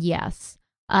yet. Yes.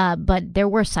 But there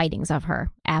were sightings of her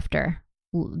after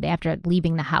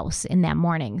leaving the house in that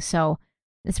morning. So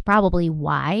it's probably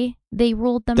why they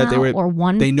ruled them out, or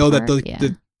one. They know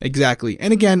that exactly.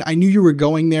 And again, I knew you were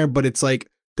going there, but it's like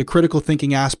the critical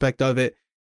thinking aspect of it,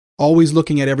 always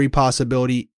looking at every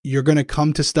possibility. You're going to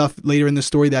come to stuff later in the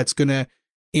story that's going to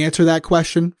answer that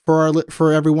question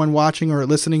for everyone watching or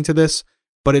listening to this.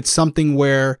 But it's something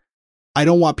where I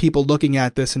don't want people looking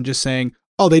at this and just saying,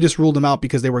 oh, they just ruled them out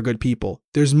because they were good people.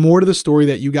 There's more to the story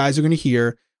that you guys are going to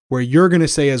hear where you're going to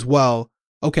say as well,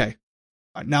 okay,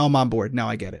 now I'm on board. Now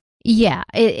I get it. Yeah,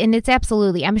 and it's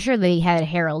absolutely, I'm sure they had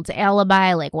Harold's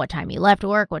alibi, like what time he left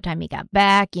work, what time he got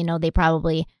back. You know, they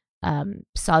probably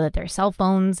saw that their cell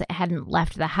phones hadn't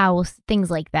left the house, things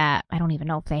like that. I don't even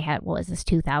know if they had, what was this,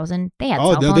 2000? They had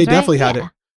cell phones, they definitely right? had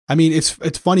it. I mean, it's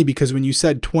funny because when you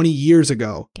said 20 years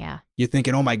ago, yeah, you're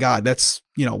thinking, oh my God, that's,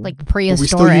 like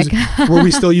prehistoric. Were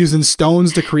we still using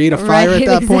stones to create a fire at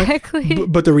that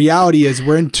point? But the reality is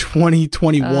we're in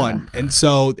 2021. And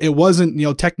so it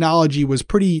wasn't, technology was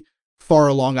pretty far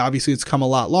along. Obviously, it's come a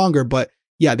lot longer, but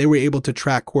yeah, they were able to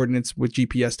track coordinates with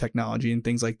GPS technology and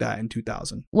things like that in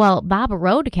 2000. Well, Bob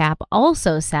Roadcap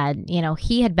also said,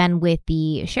 he had been with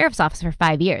the sheriff's office for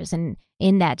 5 years. And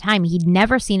in that time, he'd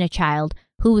never seen a child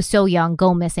who was so young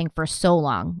go missing for so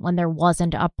long when there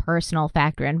wasn't a personal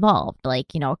factor involved, like,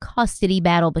 a custody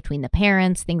battle between the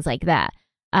parents, things like that.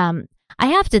 I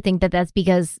have to think that that's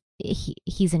because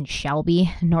he's in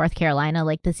Shelby, North Carolina.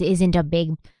 Like, this isn't a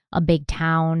big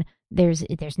town. There's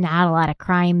not a lot of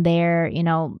crime there,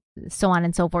 so on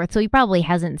and so forth. So he probably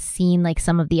hasn't seen like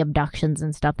some of the abductions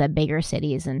and stuff that bigger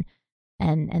cities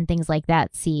and things like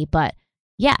that see. But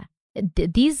yeah,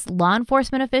 these law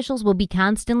enforcement officials will be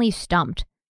constantly stumped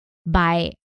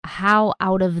by how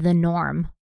out of the norm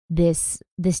this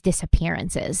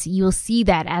disappearance is. You'll see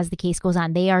that as the case goes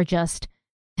on. They are just,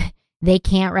 they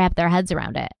can't wrap their heads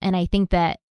around it. And I think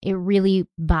that it really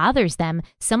bothers them.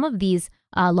 Some of these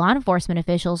law enforcement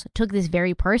officials took this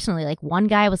very personally. Like, one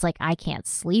guy was like, I can't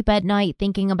sleep at night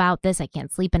thinking about this. I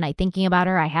can't sleep at night thinking about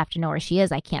her. I have to know where she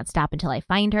is. I can't stop until I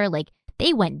find her. Like,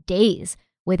 they went days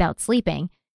without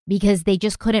sleeping because they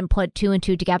just couldn't put two and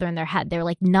two together in their head. They're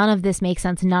like, none of this makes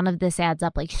sense. None of this adds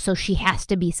up. Like, so she has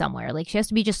to be somewhere. Like, she has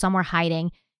to be just somewhere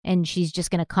hiding, and she's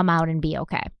just going to come out and be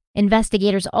okay.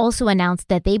 Investigators also announced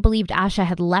that they believed Asha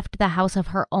had left the house of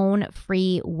her own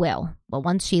free will. But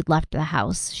once she'd left the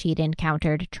house, she'd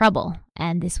encountered trouble.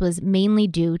 And this was mainly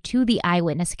due to the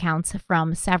eyewitness accounts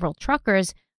from several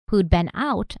truckers who'd been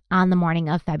out on the morning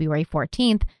of February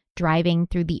 14th, driving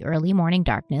through the early morning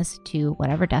darkness to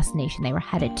whatever destination they were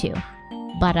headed to.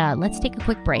 But let's take a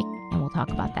quick break and we'll talk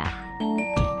about that.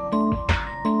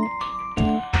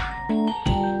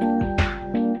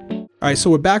 All right,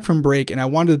 so we're back from break, and I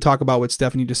wanted to talk about what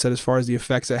Stephanie just said as far as the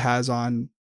effects it has on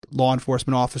law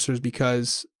enforcement officers,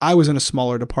 because I was in a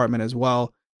smaller department as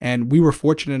well, and we were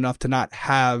fortunate enough to not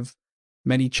have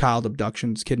many child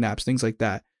abductions, kidnaps, things like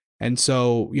that. And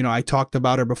so, I talked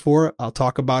about her before. I'll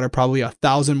talk about her probably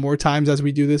 1,000 more times as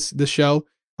we do this show.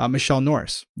 Michelle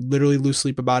Norris, literally lose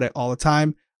sleep about it all the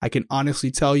time. I can honestly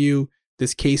tell you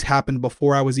this case happened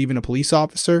before I was even a police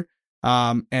officer,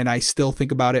 and I still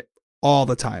think about it all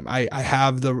the time. I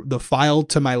have the file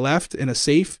to my left in a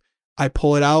safe. I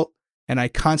pull it out and I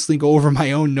constantly go over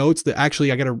my own notes. That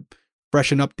actually I got to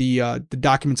freshen up the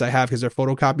documents I have because they're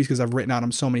photocopies because I've written out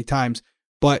them so many times.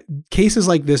 But cases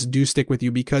like this do stick with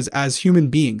you because as human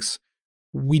beings,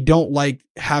 we don't like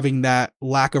having that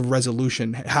lack of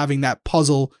resolution, having that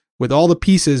puzzle with all the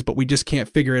pieces, but we just can't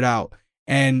figure it out.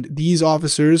 And these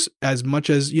officers, as much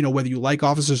as, whether you like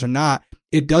officers or not,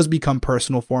 it does become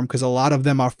personal for them because a lot of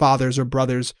them are fathers or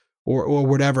brothers or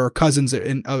whatever, cousins,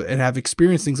 and have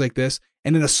experienced things like this.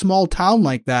 And in a small town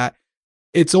like that,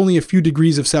 it's only a few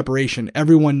degrees of separation.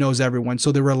 Everyone knows everyone.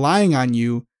 So they're relying on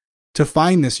you to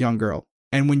find this young girl.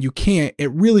 And when you can't,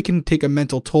 it really can take a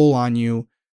mental toll on you.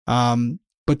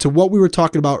 But to what we were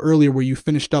talking about earlier, where you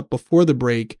finished up before the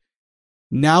break,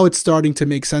 now it's starting to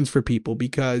make sense for people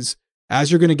because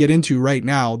as you're going to get into right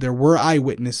now, there were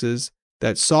eyewitnesses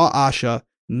that saw Asha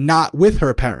not with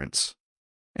her parents.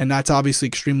 And that's obviously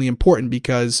extremely important,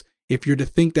 because if you're to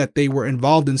think that they were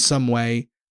involved in some way,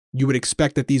 you would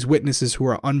expect that these witnesses who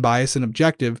are unbiased and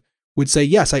objective would say,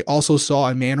 yes, I also saw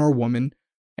a man or woman,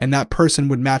 and that person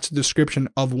would match the description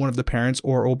of one of the parents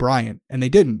or O'Brien, and they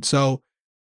didn't. So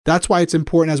that's why it's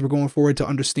important as we're going forward to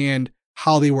understand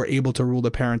how they were able to rule the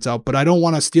parents out. But I don't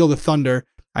want to steal the thunder.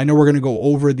 I know we're going to go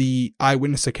over the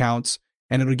eyewitness accounts,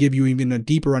 and it'll give you even a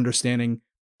deeper understanding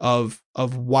of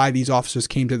why these officers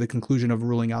came to the conclusion of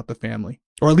ruling out the family,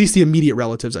 or at least the immediate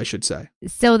relatives, I should say.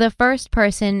 So the first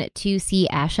person to see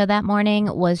Asha that morning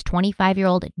was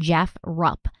 25-year-old Jeff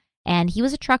Rupp, and he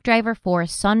was a truck driver for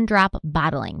Sundrop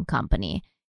Bottling Company.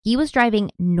 He was driving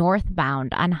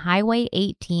northbound on Highway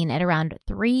 18 at around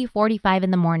 3:45 in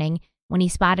the morning when he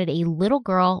spotted a little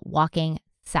girl walking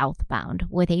southbound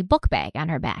with a book bag on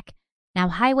her back. Now,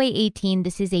 Highway 18,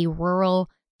 this is a rural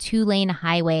 2-lane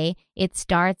highway. It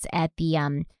starts at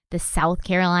the South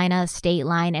Carolina state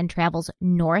line and travels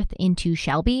north into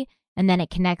Shelby, and then it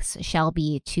connects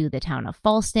Shelby to the town of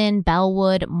Falston,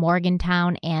 Bellwood,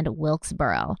 Morgantown, and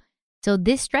Wilkesboro. So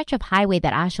this stretch of highway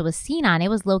that Asha was seen on, it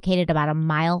was located about a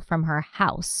mile from her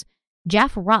house.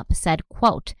 Jeff Rupp said,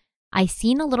 quote, "I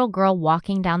seen a little girl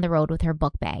walking down the road with her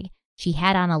book bag. She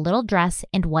had on a little dress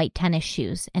and white tennis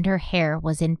shoes, and her hair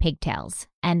was in pigtails,"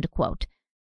 end quote.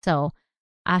 So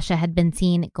Asha had been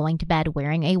seen going to bed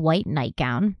wearing a white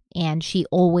nightgown, and she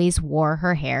always wore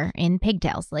her hair in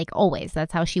pigtails, like always.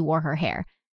 That's how she wore her hair.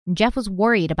 Jeff was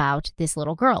worried about this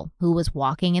little girl who was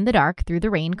walking in the dark through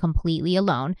the rain completely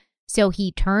alone. So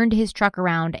he turned his truck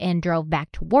around and drove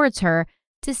back towards her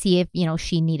to see if,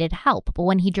 she needed help. But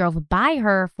when he drove by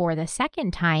her for the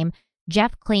second time,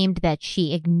 Jeff claimed that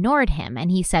she ignored him.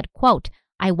 And he said, quote,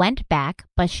 "I went back,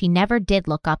 but she never did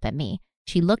look up at me.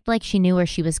 She looked like she knew where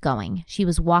she was going. She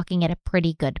was walking at a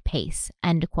pretty good pace,"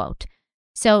 end quote.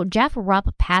 So Jeff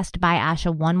Rupp passed by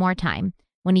Asha one more time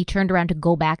when he turned around to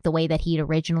go back the way that he'd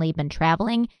originally been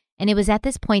traveling. And it was at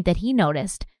this point that he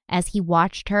noticed, as he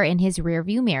watched her in his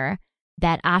rearview mirror,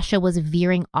 that Asha was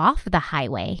veering off the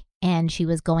highway and she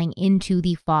was going into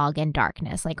the fog and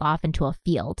darkness, like off into a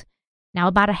field. Now,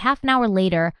 about a half an hour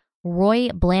later, Roy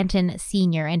Blanton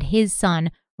Sr. and his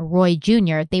son, Roy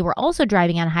Jr., they were also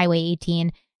driving on Highway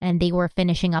 18, and they were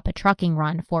finishing up a trucking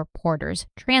run for Porter's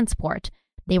Transport.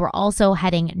 They were also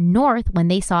heading north when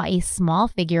they saw a small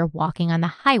figure walking on the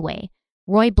highway.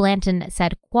 Roy Blanton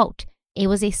said, quote, "It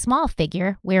was a small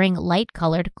figure wearing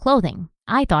light-colored clothing.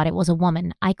 I thought it was a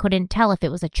woman. I couldn't tell if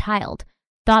it was a child.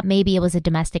 Thought maybe it was a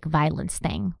domestic violence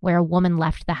thing where a woman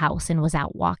left the house and was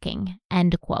out walking,"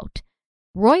 end quote.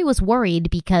 Roy was worried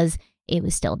because it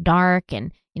was still dark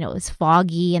and, it was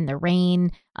foggy and the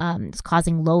rain was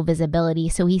causing low visibility.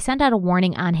 So he sent out a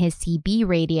warning on his CB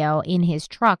radio in his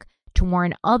truck to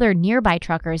warn other nearby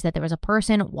truckers that there was a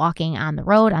person walking on the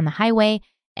road on the highway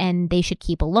and they should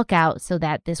keep a lookout so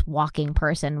that this walking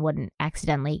person wouldn't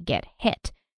accidentally get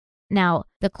hit. Now,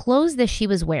 the clothes that she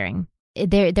was wearing,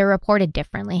 they're reported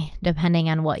differently depending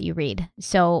on what you read.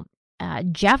 So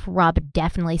Jeff Rupp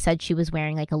definitely said she was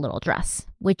wearing like a little dress,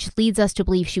 which leads us to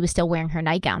believe she was still wearing her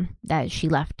nightgown that she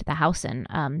left the house in,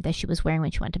 that she was wearing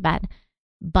when she went to bed.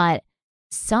 But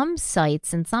some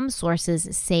sites and some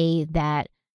sources say that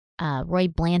Roy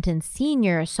Blanton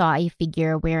Sr. saw a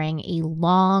figure wearing a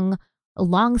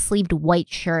long-sleeved white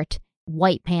shirt,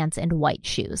 white pants, and white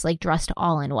shoes, like dressed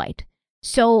all in white.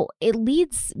 So it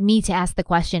leads me to ask the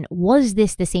question, was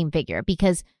this the same figure?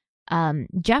 Because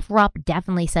Jeff Rupp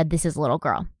definitely said this is a little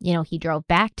girl. He drove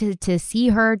back to see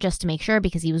her just to make sure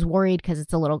because he was worried because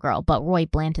it's a little girl. But Roy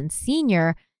Blanton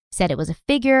Sr. said it was a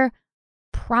figure,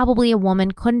 probably a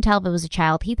woman, couldn't tell if it was a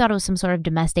child. He thought it was some sort of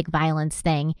domestic violence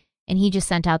thing, and he just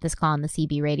sent out this call on the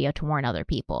CB radio to warn other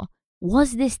people.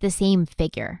 Was this the same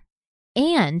figure?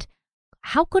 And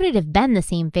how could it have been the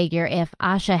same figure if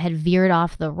Asha had veered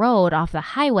off the road, off the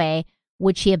highway?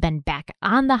 Would she have been back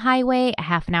on the highway a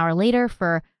half an hour later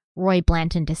for Roy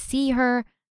Blanton to see her?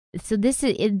 So this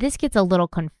gets a little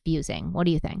confusing. What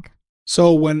do you think?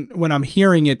 So when I'm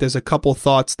hearing it, there's a couple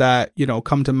thoughts that,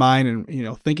 come to mind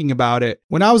and, thinking about it.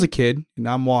 When I was a kid and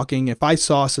I'm walking, if I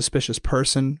saw a suspicious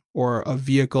person or a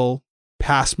vehicle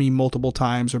pass me multiple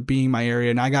times or be in my area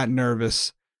and I got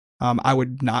nervous, I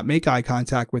would not make eye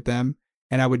contact with them.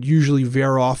 And I would usually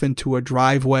veer off into a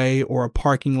driveway or a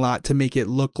parking lot to make it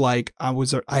look like I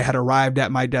had arrived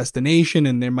at my destination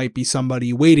and there might be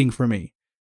somebody waiting for me.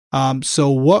 So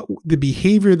what the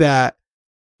behavior that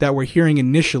we're hearing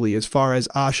initially, as far as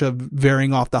Asha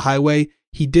veering off the highway,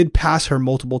 he did pass her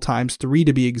multiple times, 3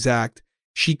 to be exact.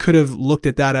 She could have looked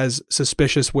at that as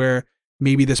suspicious, where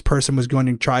maybe this person was going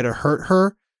to try to hurt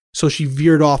her. So she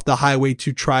veered off the highway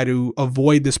to try to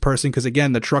avoid this person because,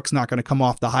 again, the truck's not going to come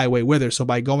off the highway with her. So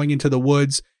by going into the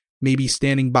woods, maybe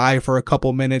standing by for a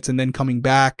couple minutes and then coming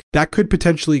back, that could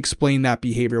potentially explain that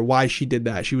behavior, why she did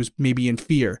that. She was maybe in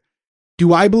fear.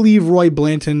 Do I believe Roy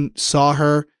Blanton saw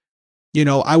her? You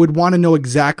know, I would want to know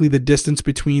exactly the distance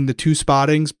between the two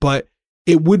spottings, but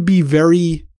it would be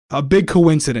a big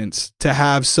coincidence to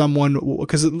have someone,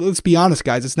 because let's be honest,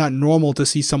 guys, it's not normal to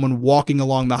see someone walking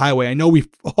along the highway. I know we've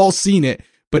all seen it,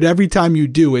 but every time you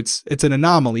do, it's an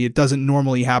anomaly. It doesn't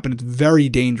normally happen. It's very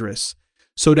dangerous.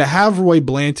 So to have Roy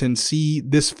Blanton see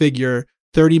this figure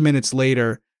 30 minutes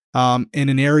later in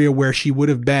an area where she would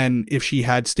have been if she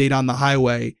had stayed on the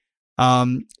highway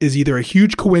is either a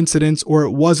huge coincidence or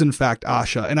it was in fact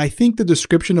Asha. And I think the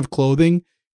description of clothing,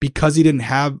 because he didn't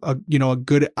have a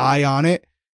good eye on it,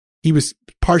 he was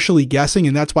partially guessing.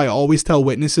 And that's why I always tell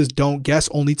witnesses, don't guess,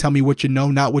 only tell me what you know,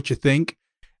 not what you think.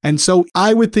 And so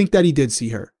I would think that he did see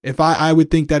her. If I would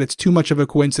think that it's too much of a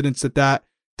coincidence at that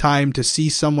time to see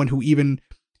someone who even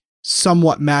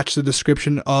somewhat matched the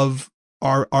description of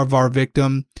our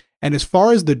victim. And as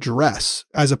far as the dress,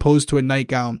 as opposed to a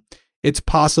nightgown, it's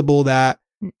possible that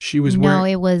she was wearing... No,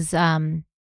 it was...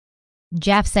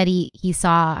 Jeff said he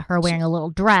saw her wearing a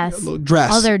little dress. And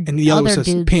the other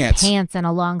says pants and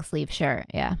a long sleeve shirt.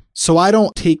 Yeah. So I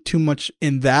don't take too much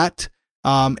in that.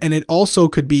 And it also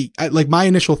could be, like, my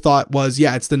initial thought was,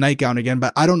 yeah, it's the nightgown again,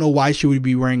 but I don't know why she would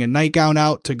be wearing a nightgown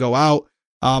out to go out.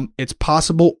 It's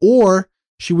possible, or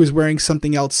she was wearing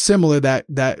something else similar that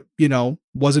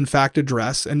was in fact a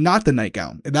dress and not the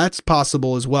nightgown. That's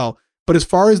possible as well. But as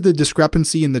far as the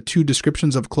discrepancy in the two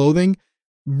descriptions of clothing,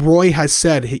 Roy has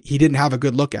said he didn't have a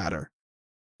good look at her.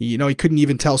 He couldn't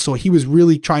even tell. So he was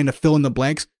really trying to fill in the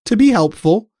blanks to be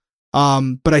helpful.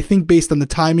 But I think based on the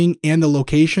timing and the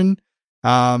location,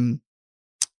 I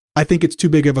think it's too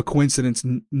big of a coincidence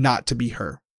not to be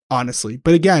her, honestly.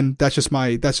 But again, that's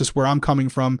just where I'm coming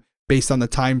from based on the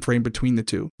time frame between the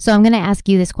two. So I'm going to ask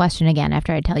you this question again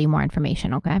after I tell you more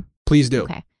information, okay? Please do.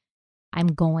 Okay. I'm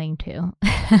going to.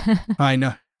 I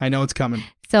know it's coming.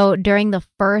 So during the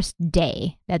first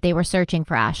day that they were searching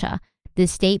for Asha, the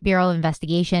State Bureau of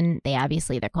Investigation,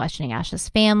 they're questioning Asha's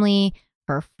family,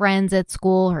 her friends at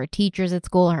school, her teachers at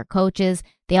school, her coaches.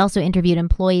 They also interviewed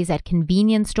employees at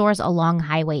convenience stores along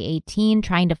Highway 18,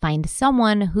 trying to find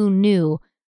someone who knew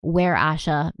where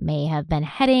Asha may have been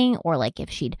heading, or like if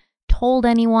she'd told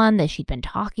anyone that she'd been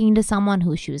talking to someone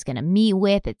who she was going to meet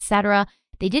with, etc.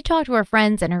 They did talk to her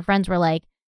friends, and her friends were like,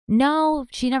 no,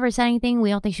 she never said anything. We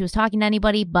don't think she was talking to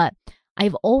anybody. But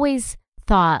I've always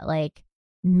thought, like,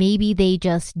 maybe they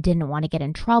just didn't want to get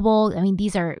in trouble. I mean,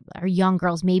 these are young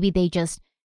girls. Maybe they just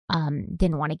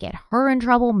didn't want to get her in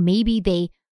trouble. Maybe they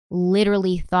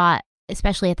literally thought,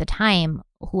 especially at the time,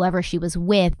 whoever she was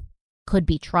with could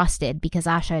be trusted because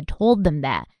Asha had told them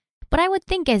that. But I would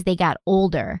think as they got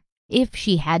older, if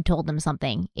she had told them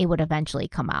something, it would eventually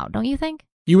come out. Don't you think?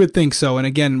 You would think so. And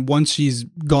again, once she's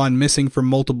gone missing for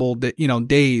multiple,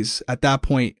 days, at that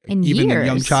point, even a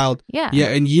young child,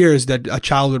 in years, that a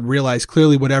child would realize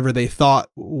clearly whatever they thought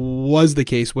was the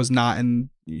case was not, and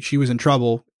she was in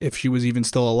trouble if she was even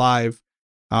still alive.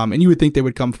 And you would think they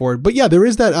would come forward. But yeah, there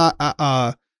is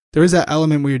that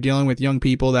element where you're dealing with young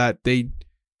people that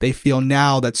they feel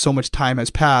now that so much time has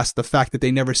passed, the fact that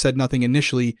they never said nothing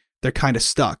initially, they're kind of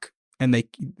stuck, and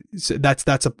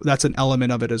that's an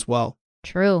element of it as well.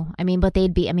 True. But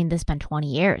this been 20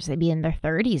 years. They'd be in their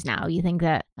 30s now. You think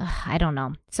that, I don't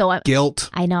know. So guilt.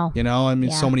 I know.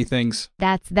 So many things.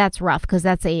 That's rough because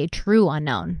that's a true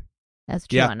unknown. That's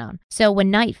true unknown. So when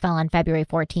night fell on February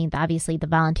 14th, obviously the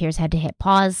volunteers had to hit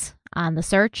pause on the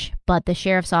search, but the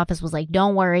sheriff's office was like,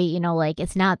 don't worry,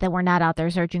 it's not that we're not out there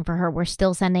searching for her. We're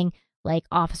still sending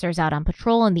officers out on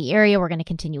patrol in the area. We're going to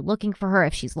continue looking for her.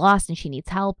 If she's lost and she needs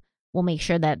help, we'll make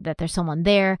sure that there's someone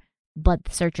there. But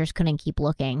the searchers couldn't keep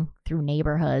looking through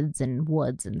neighborhoods and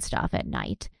woods and stuff at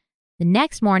night. The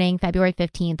next morning, February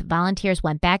 15th, volunteers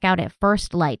went back out at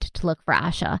first light to look for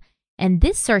Asha. And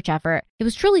this search effort, it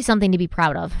was truly something to be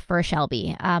proud of for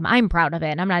Shelby. I'm proud of it,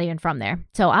 and I'm not even from there.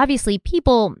 So obviously,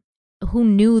 people who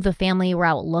knew the family were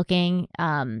out looking.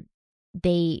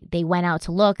 They went out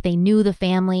to look. They knew the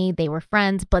family. They were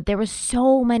friends. But there were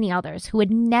so many others who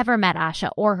had never met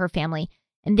Asha or her family,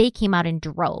 and they came out in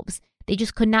droves. They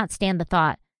just could not stand the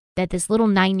thought that this little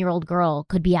 9-year-old girl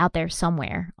could be out there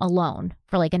somewhere alone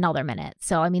for another minute.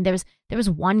 So, there was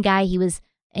one guy, he was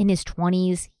in his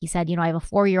 20s. He said, I have a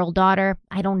 4-year-old daughter.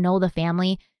 I don't know the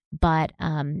family, but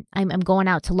I'm going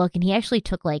out to look. And he actually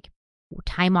took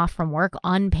time off from work,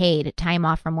 unpaid time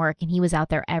off from work. And he was out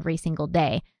there every single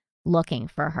day looking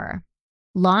for her.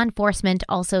 Law enforcement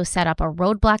also set up a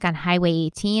roadblock on Highway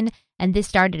 18, and this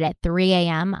started at 3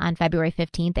 a.m. on February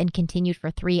 15th and continued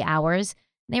for 3 hours.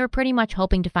 They were pretty much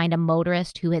hoping to find a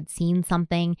motorist who had seen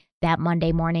something that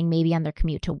Monday morning, maybe on their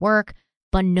commute to work,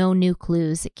 but no new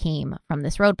clues came from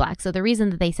this roadblock. So the reason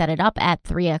that they set it up at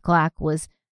 3 o'clock was,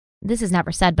 this is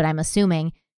never said, but I'm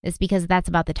assuming it's because that's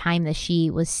about the time that she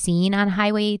was seen on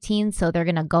Highway 18. So they're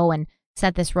going to go and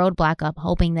set this roadblock up,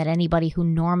 hoping that anybody who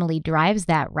normally drives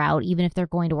that route, even if they're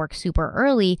going to work super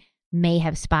early, may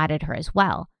have spotted her as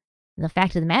well. And the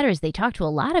fact of the matter is they talked to a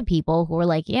lot of people who were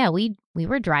like, yeah, we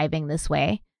were driving this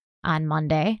way on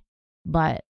Monday,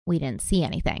 but we didn't see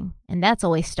anything. And that's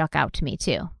always stuck out to me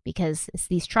too, because it's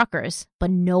these truckers,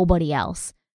 but nobody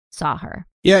else saw her.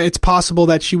 Yeah, it's possible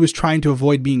that she was trying to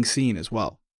avoid being seen as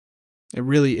well.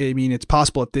 It's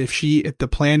possible if the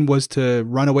plan was to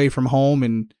run away from home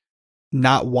and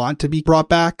not want to be brought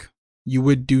back, you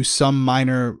would do some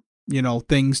minor,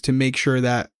 things to make sure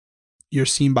that you're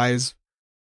seen by as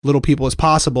little people as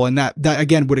possible. And that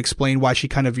again would explain why she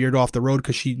kind of veered off the road,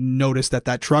 because she noticed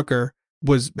that trucker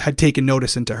had taken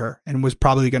notice into her and was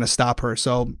probably going to stop her.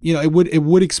 So, it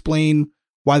would explain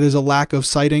why there's a lack of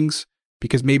sightings,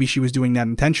 because maybe she was doing that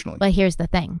intentionally. But here's the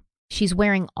thing. She's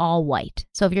wearing all white.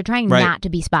 So if you're trying not to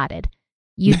be spotted,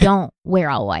 you don't wear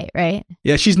all white, right?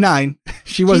 Yeah, she's 9.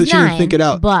 She didn't think it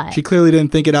out. But she clearly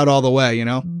didn't think it out all the way,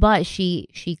 But she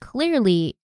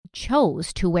clearly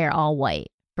chose to wear all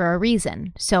white for a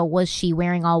reason. So was she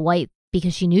wearing all white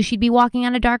because she knew she'd be walking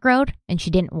on a dark road and she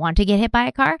didn't want to get hit by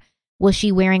a car? Was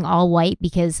she wearing all white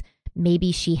because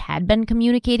maybe she had been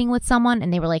communicating with someone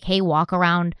and they were like, hey, walk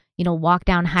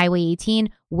down Highway 18,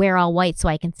 wear all white so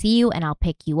I can see you and I'll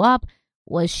pick you up?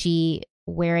 Was she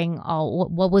wearing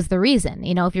what was the reason?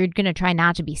 If you're going to try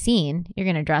not to be seen, you're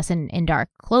going to dress in dark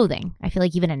clothing. I feel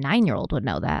like even a 9-year-old would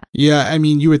know that. Yeah,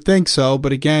 you would think so.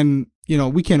 But again,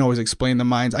 we can't always explain the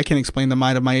minds. I can't explain the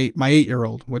mind of my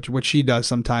 8-year-old, which she does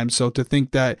sometimes. So to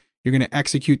think that you're going to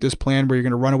execute this plan where you're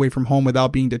going to run away from home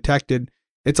without being detected,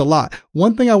 it's a lot.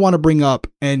 One thing I want to bring up,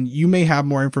 and you may have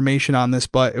more information on this,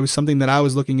 but it was something that I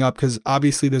was looking up because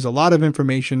obviously there's a lot of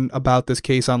information about this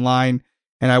case online.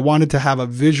 And I wanted to have a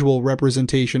visual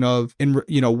representation of,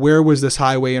 where was this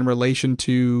highway in relation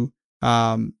to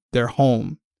their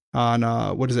home on,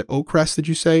 Oakcrest, did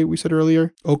you say? We said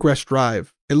earlier? Oakcrest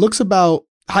Drive. It looks about,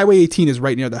 Highway 18 is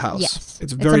right near the house. Yes.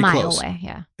 It's very a mile close. Away,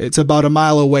 yeah. It's about a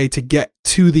mile away to get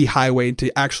to the highway,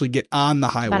 to actually get on the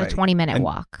highway. About a 20-minute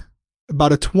walk.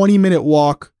 About a 20-minute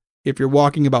walk if you're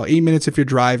walking, about 8 minutes if you're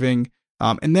driving.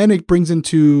 And then it brings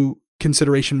into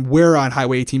consideration where on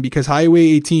Highway 18, because Highway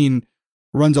 18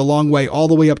 runs a long way, all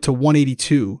the way up to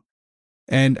 182.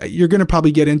 And you're going to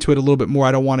probably get into it a little bit more.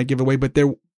 I don't want to give away, but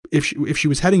if she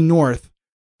was heading north,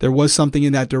 there was something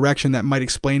in that direction that might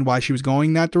explain why she was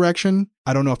going that direction.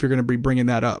 I don't know if you're going to be bringing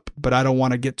that up, but I don't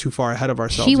want to get too far ahead of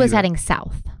ourselves. She was heading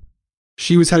south.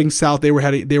 She was heading south. The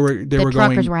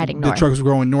truckers were heading north. The truckers were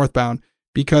going northbound,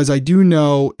 because I do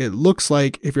know it looks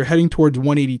like if you're heading towards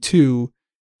 182,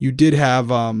 you did have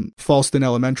Falston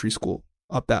Elementary School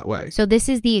up that way. So this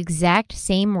is the exact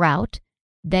same route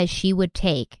that she would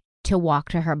take to walk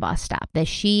to her bus stop, that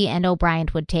she and O'Brien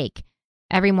would take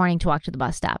every morning to walk to the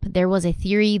bus stop. There was a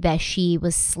theory that she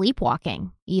was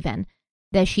sleepwalking, even,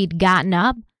 that she'd gotten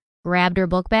up, grabbed her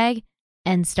book bag,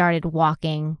 and started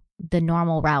walking the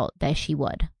normal route that she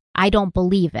would. I don't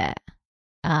believe it,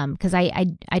 because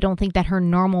I don't think that her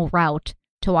normal route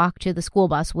to walk to the school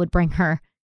bus would bring her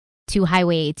to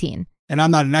Highway 18. And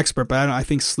I'm not an expert, but I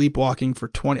think sleepwalking for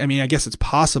 20, I guess it's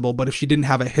possible, but if she didn't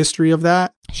have a history of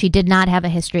that. She did not have a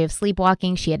history of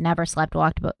sleepwalking. She had never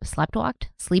sleepwalked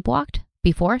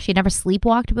before. She'd never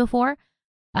sleepwalked before.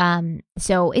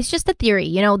 So it's just a theory,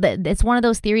 it's one of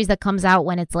those theories that comes out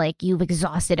when it's like you've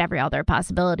exhausted every other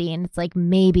possibility. And it's like,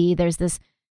 maybe there's this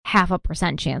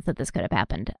 0.5% chance that this could have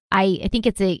happened. I think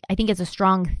it's a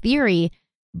strong theory,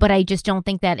 but I just don't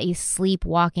think that a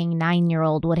sleepwalking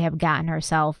 9-year-old would have gotten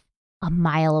herself a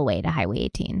mile away to Highway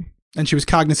 18. And she was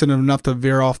cognizant enough to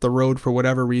veer off the road for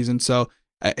whatever reason. So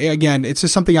again, it's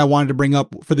just something I wanted to bring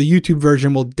up. For the YouTube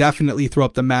version, we'll definitely throw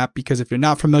up the map, because if you're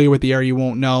not familiar with the area, you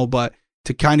won't know. But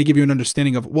to kind of give you an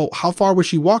understanding of, well, how far was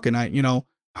she walking?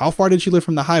 How far did she live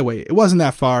from the highway? It wasn't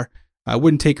that far. It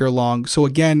wouldn't take her long. So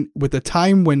again, with the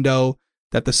time window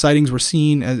that the sightings were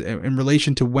seen in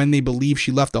relation to when they believe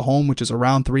she left the home, which is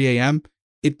around 3 a.m.,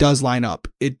 it does line up.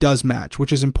 It does match,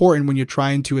 which is important when you're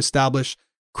trying to establish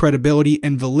credibility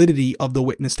and validity of the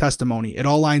witness testimony. It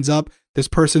all lines up. This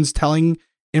person's telling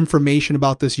information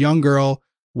about this young girl,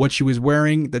 what she was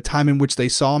wearing, the time in which they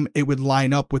saw him. It would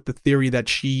line up with the theory that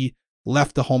she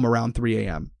left the home around 3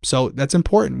 a.m. So that's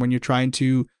important when you're trying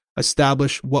to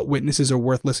establish what witnesses are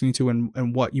worth listening to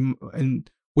and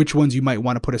which ones you might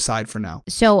want to put aside for now.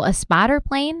 So a spotter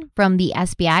plane from the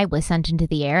SBI was sent into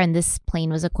the air, and this plane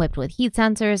was equipped with heat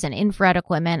sensors and infrared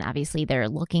equipment. Obviously, they're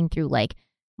looking through like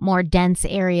more dense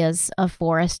areas of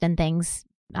forest and things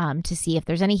to see if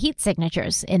there's any heat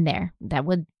signatures in there that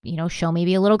would, show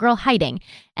maybe a little girl hiding.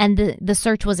 And the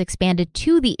search was expanded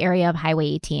to the area of Highway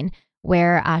 18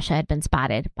 where Asha had been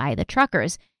spotted by the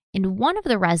truckers. And one of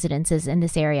the residences in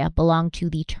this area belonged to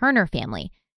the Turner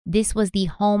family. This was the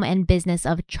home and business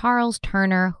of Charles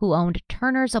Turner, who owned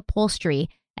Turner's Upholstery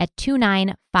at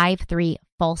 2953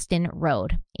 Falston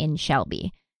Road in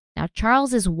Shelby. Now,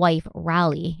 Charles's wife,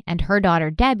 Raleigh, and her daughter,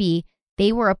 Debbie,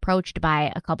 they were approached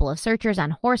by a couple of searchers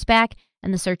on horseback,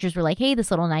 and the searchers were like, hey,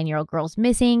 this little 9-year-old girl's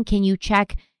missing. Can you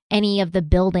check any of the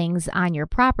buildings on your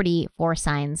property for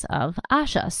signs of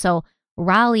Asha? So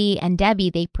Raleigh and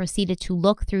Debbie, they proceeded to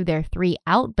look through their 3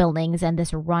 outbuildings and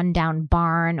this rundown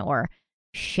barn or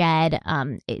shed,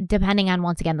 depending on,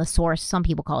 once again, the source. Some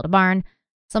people call it a barn.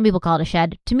 Some people call it a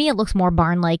shed. To me, it looks more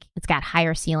barn-like. It's got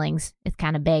higher ceilings. It's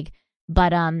kind of big.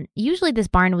 But usually this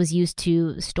barn was used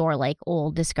to store like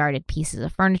old discarded pieces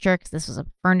of furniture because this was a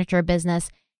furniture business.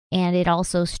 And it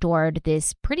also stored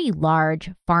this pretty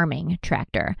large farming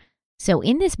tractor. So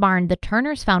in this barn, the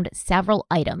Turners found several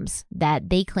items that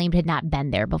they claimed had not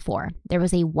been there before. There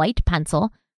was a white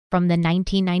pencil from the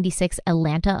 1996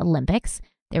 Atlanta Olympics.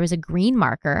 There was a green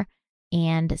marker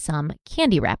and some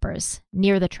candy wrappers.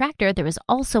 Near the tractor, there was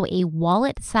also a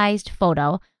wallet-sized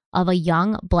photo of a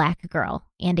young black girl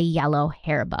and a yellow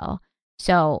hair bow.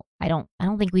 So I don't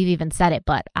think we've even said it,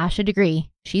 but Asha Degree,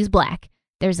 she's black.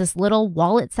 There's this little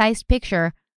wallet-sized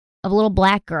picture of a little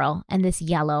black girl and this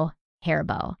yellow hair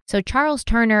bow. So Charles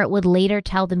Turner would later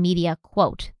tell the media,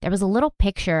 quote, there was a little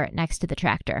picture next to the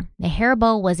tractor. The hair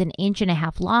bow was 1.5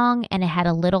 inches long and it had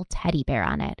a little teddy bear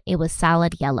on it. It was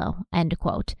solid yellow, end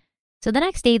quote. So the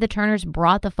next day, the Turners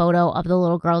brought the photo of the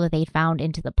little girl that they'd found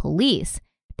into the police.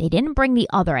 They didn't bring the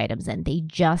other items in. They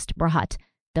just brought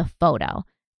the photo.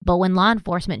 But when law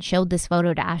enforcement showed this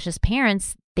photo to Asha's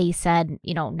parents, they said,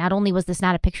 not only was this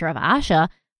not a picture of Asha,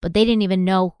 but they didn't even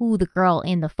know who the girl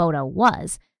in the photo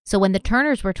was. So when the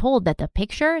Turners were told that the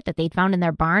picture that they'd found in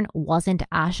their barn wasn't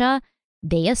Asha,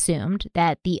 they assumed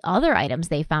that the other items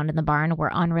they found in the barn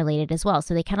were unrelated as well.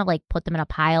 So they kind of like put them in a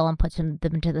pile and put them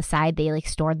to the side. They like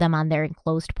stored them on their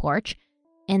enclosed porch.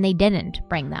 And they didn't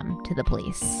bring them to the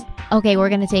police. Okay, we're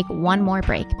going to take one more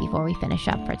break before we finish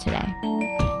up for today.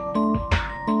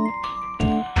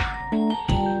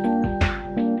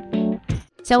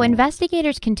 So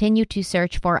investigators continued to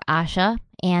search for Asha,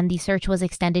 and the search was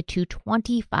extended to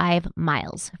 25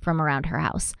 miles from around her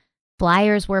house.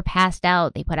 Flyers were passed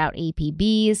out. They put out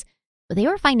APBs, but they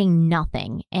were finding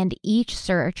nothing, and each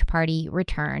search party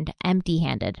returned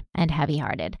empty-handed and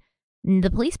heavy-hearted.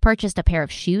 The police purchased a pair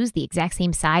of shoes the exact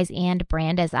same size and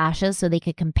brand as Asha's so they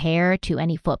could compare to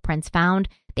any footprints found.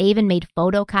 They even made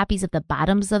photocopies of the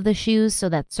bottoms of the shoes so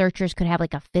that searchers could have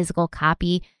like a physical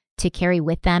copy to carry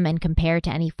with them and compare to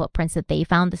any footprints that they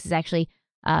found. This is actually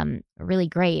really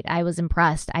great. I was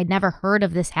impressed. I'd never heard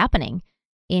of this happening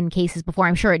in cases before.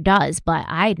 I'm sure it does, but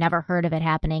I'd never heard of it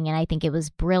happening, and I think it was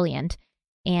brilliant.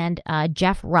 And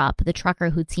Jeff Rupp, the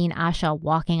trucker who'd seen Asha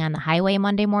walking on the highway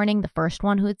Monday morning, the first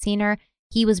one who had seen her,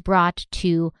 he was brought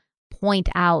to point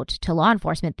out to law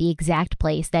enforcement the exact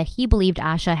place that he believed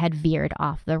Asha had veered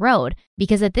off the road.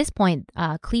 Because at this point,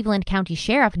 Cleveland County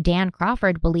Sheriff Dan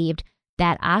Crawford believed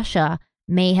that Asha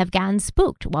may have gotten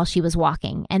spooked while she was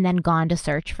walking and then gone to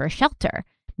search for shelter.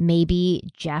 Maybe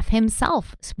Jeff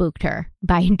himself spooked her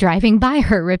by driving by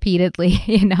her repeatedly,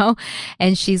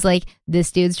 and she's like,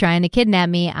 this dude's trying to kidnap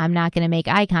me. I'm not going to make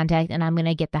eye contact and I'm going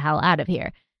to get the hell out of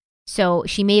here. So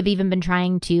she may have even been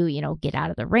trying to, get out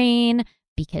of the rain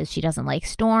because she doesn't like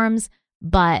storms.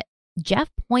 But Jeff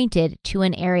pointed to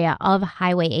an area of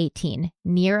Highway 18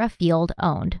 near a field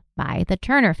owned by the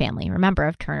Turner family. Remember,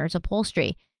 of Turner's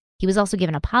Upholstery. He was also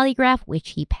given a polygraph,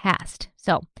 which he passed.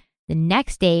 So the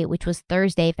next day, which was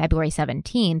Thursday, February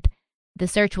 17th, the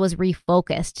search was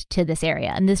refocused to this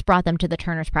area, and this brought them to the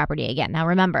Turner's property again. Now,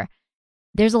 remember,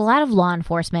 there's a lot of law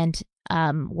enforcement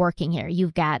working here.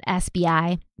 You've got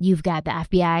SBI, you've got the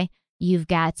FBI, you've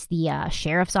got the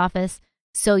sheriff's office.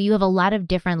 So you have a lot of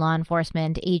different law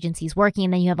enforcement agencies working,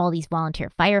 and then you have all these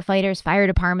volunteer firefighters, fire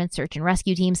departments, search and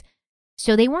rescue teams.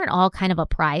 So they weren't all kind of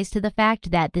apprised to the fact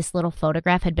that this little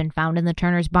photograph had been found in the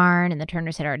Turner's barn, and the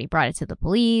Turners had already brought it to the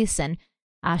police, and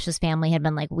Asha's family had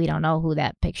been like, we don't know who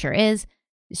that picture is.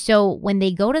 So when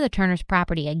they go to the Turner's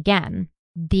property again,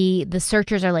 The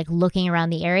searchers are like looking around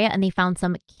the area and they found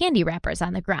some candy wrappers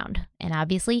on the ground. And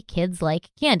obviously kids like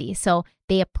candy. So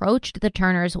they approached the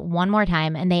Turners one more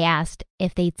time and they asked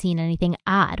if they'd seen anything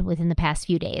odd within the past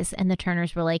few days. And the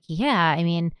Turners were like, yeah, I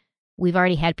mean, we've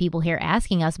already had people here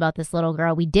asking us about this little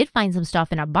girl. We did find some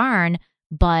stuff in a barn,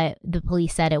 but the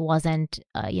police said it wasn't,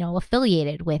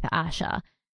 affiliated with Asha.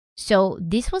 So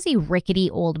this was a rickety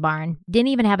old barn, didn't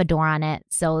even have a door on it,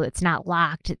 so it's not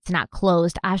locked, it's not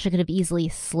closed. Asha could have easily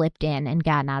slipped in and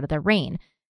gotten out of the rain.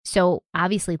 So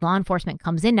obviously law enforcement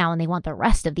comes in now and they want the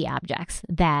rest of the objects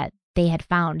that they had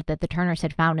found, that the Turners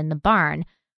had found in the barn,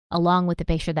 along with the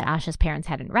picture that Asha's parents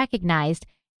hadn't recognized.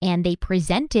 And they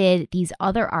presented these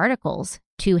other articles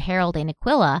to Harold and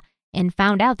Aquila and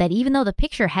found out that even though the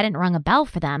picture hadn't rung a bell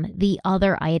for them, the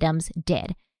other items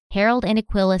did. Harold and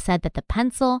Aquila said that the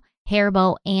pencil, hair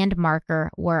bow, and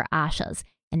marker were Asha's,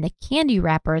 and the candy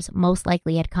wrappers most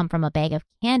likely had come from a bag of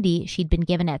candy she'd been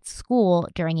given at school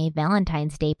during a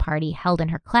Valentine's Day party held in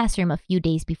her classroom a few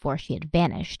days before she had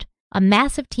vanished. A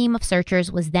massive team of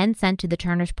searchers was then sent to the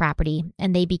Turners' property,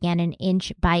 and they began an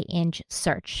inch-by-inch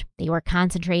search. They were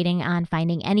concentrating on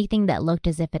finding anything that looked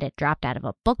as if it had dropped out of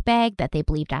a book bag that they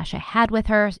believed Asha had with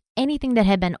her, anything that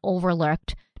had been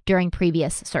overlooked during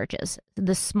previous searches.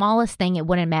 The smallest thing, it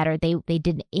wouldn't matter. They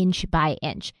did inch by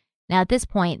inch. Now, at this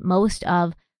point, most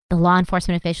of the law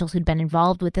enforcement officials who'd been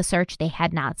involved with the search, they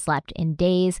had not slept in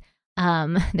days.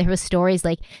 There was stories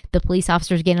like the police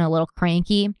officers getting a little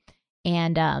cranky.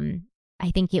 And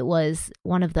I think it was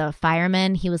one of the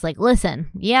firemen. He was like, listen,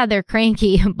 yeah, they're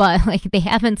cranky, but like they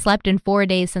haven't slept in 4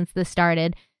 days since this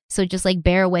started. So just like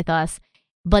bear with us.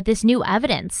 But this new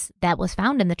evidence that was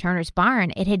found in the Turners'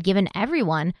 barn, it had given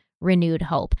everyone renewed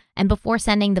hope. And before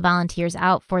sending the volunteers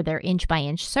out for their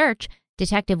inch-by-inch search,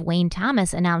 Detective Wayne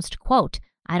Thomas announced, quote,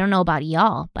 "I don't know about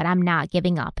y'all, but I'm not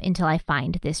giving up until I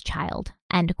find this child,"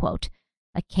 end quote.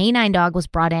 A canine dog was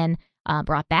brought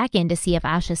back in to see if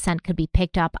Asha's scent could be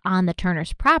picked up on the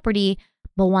Turners' property.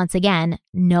 But once again,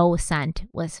 no scent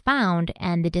was found.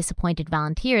 And the disappointed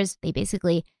volunteers, they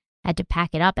basically had to pack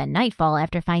it up at nightfall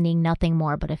after finding nothing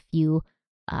more but a few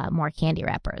more candy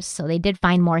wrappers. So they did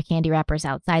find more candy wrappers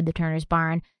outside the Turners'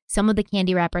 barn. Some of the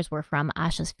candy wrappers were from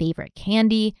Asha's favorite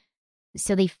candy.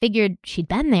 So they figured she'd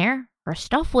been there. Her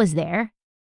stuff was there.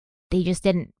 They just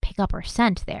didn't pick up her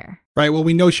scent there. Right. Well,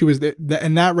 we know she was there.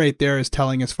 And that right there is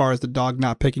telling as far as the dog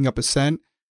not picking up a scent,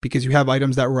 because you have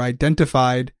items that were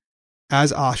identified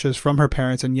as Asha's from her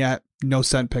parents and yet no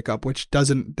scent pickup, which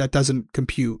doesn't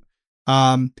compute.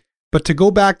 But to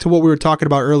go back to what we were talking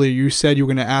about earlier, you said you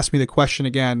were going to ask me the question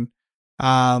again.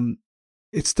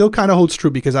 It still kind of holds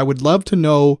true because I would love to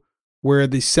know where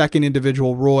the second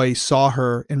individual, Roy, saw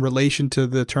her in relation to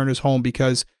the Turners' home,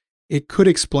 because it could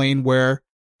explain where,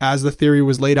 as the theory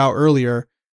was laid out earlier,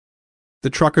 the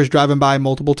trucker's driving by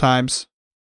multiple times,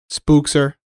 spooks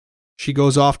her. She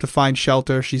goes off to find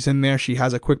shelter. She's in there. She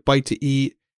has a quick bite to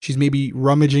eat. She's maybe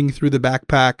rummaging through the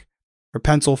backpack. Her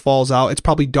pencil falls out. It's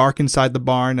probably dark inside the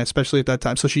barn, especially at that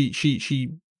time. So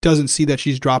she doesn't see that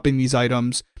she's dropping these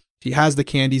items. She has the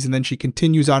candies, and then she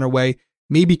continues on her way,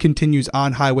 maybe continues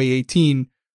on Highway 18,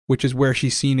 which is where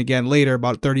she's seen again later,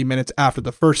 about 30 minutes after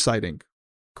the first sighting.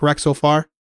 Correct so far?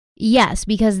 Yes,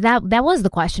 because that was the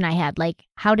question I had. Like,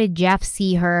 how did Jeff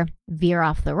see her veer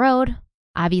off the road?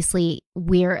 Obviously,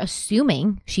 we're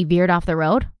assuming she veered off the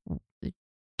road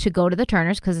to go to the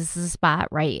Turners because this is a spot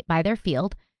right by their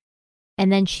field.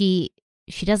 And then she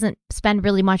doesn't spend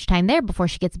really much time there before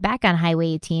she gets back on Highway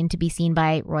 18 to be seen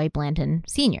by Roy Blanton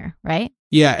Sr., right?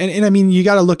 Yeah, and I mean, you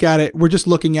got to look at it. We're just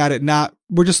looking at it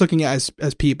we're just looking at it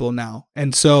as people now.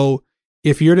 And so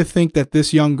if you're to think that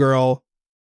this young girl,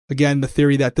 again, the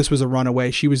theory that this was a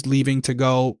runaway, she was leaving to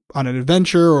go on an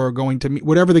adventure or going to meet,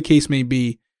 whatever the case may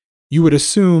be, you would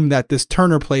assume that this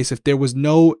Turner place, if there was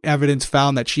no evidence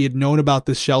found that she had known about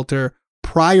this shelter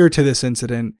prior to this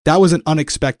incident, that was an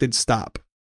unexpected stop.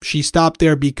 She stopped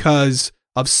there because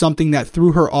of something that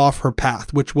threw her off her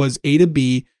path, which was A to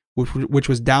B, which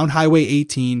was down Highway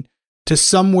 18 to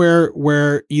somewhere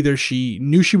where either she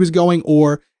knew she was going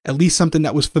or at least something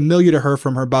that was familiar to her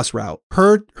from her bus route.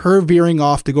 Her veering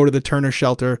off to go to the Turner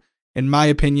shelter, in my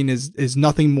opinion, is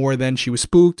nothing more than she was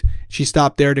spooked. She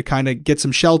stopped there to kind of get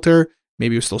some shelter.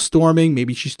 Maybe it was still storming.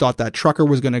 Maybe she thought that trucker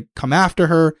was going to come after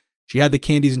her. She had the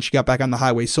candies and she got back on the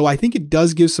highway. So I think it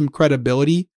does give some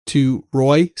credibility to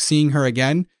Roy seeing her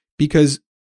again, because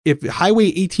if Highway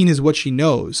 18 is what she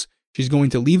knows, she's going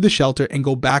to leave the shelter and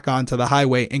go back onto the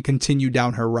highway and continue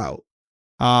down her route.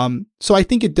 So I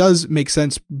think it does make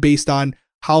sense based on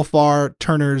how far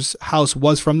Turner's house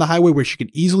was from the highway, where she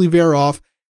could easily veer off.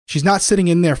 She's not sitting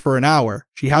in there for an hour.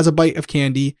 She has a bite of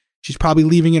candy. She's probably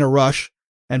leaving in a rush,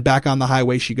 and back on the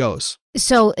highway she goes.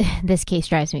 So this case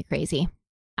drives me crazy.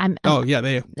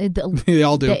 They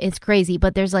all do. It's crazy,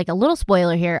 but there's like a little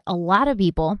spoiler here. A lot of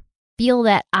people feel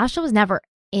that Asha was never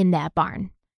in that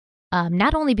barn.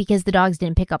 Not only because the dogs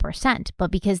didn't pick up her scent,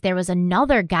 but because there was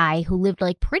another guy who lived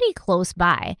like pretty close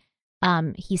by.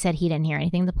 He said he didn't hear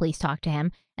anything. The police talked to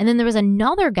him. And then there was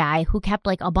another guy who kept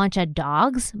like a bunch of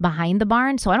dogs behind the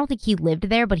barn. So I don't think he lived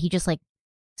there, but he just like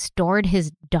stored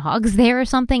his dogs there or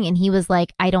something. And he was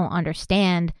like, I don't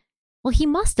understand. Well, he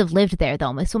must have lived there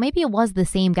though. So maybe it was the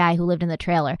same guy who lived in the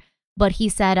trailer. But he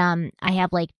said, I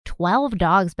have like 12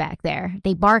 dogs back there.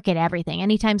 They bark at everything.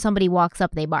 Anytime somebody walks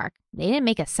up, they bark. They didn't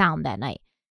make a sound that night.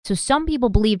 So some people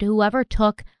believed whoever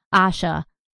took Asha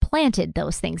planted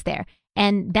those things there.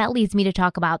 And that leads me to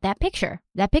talk about that picture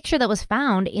that was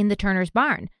found in the Turner's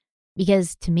barn.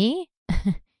 Because to me,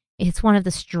 it's one of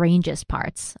the strangest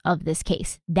parts of this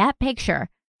case. That picture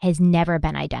has never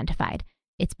been identified.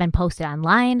 It's been posted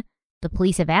online. The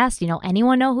police have asked,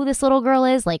 anyone know who this little girl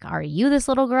is? Like, are you this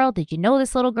little girl? Did you know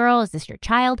this little girl? Is this your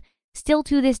child? Still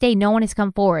to this day, no one has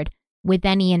come forward with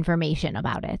any information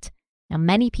about it. Now,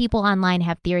 many people online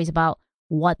have theories about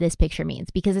what this picture means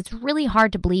because it's really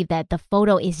hard to believe that the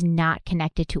photo is not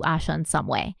connected to Asha in some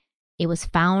way. It was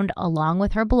found along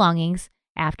with her belongings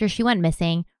after she went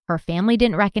missing. Her family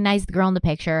didn't recognize the girl in the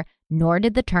picture, nor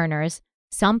did the Turners.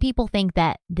 Some people think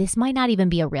that this might not even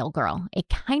be a real girl. It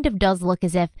kind of does look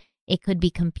as if it could be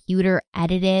computer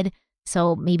edited.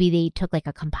 So maybe they took like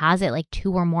a composite, like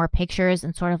 2 or more pictures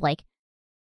and sort of like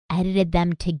edited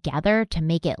them together to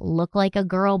make it look like a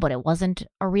girl, but it wasn't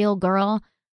a real girl.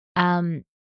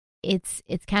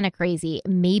 It's kind of crazy.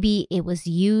 Maybe it was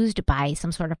used by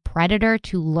some sort of predator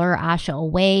to lure Asha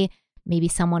away. Maybe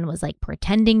someone was like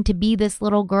pretending to be this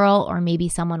little girl, or maybe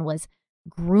someone was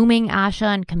grooming Asha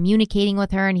and communicating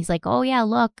with her. And he's like, oh yeah,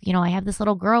 look, I have this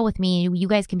little girl with me. You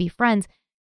guys can be friends.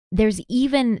 There's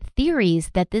even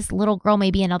theories that this little girl may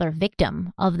be another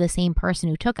victim of the same person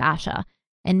who took Asha.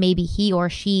 And maybe he or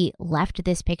she left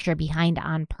this picture behind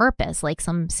on purpose, like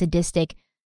some sadistic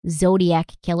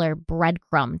Zodiac killer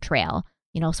breadcrumb trail,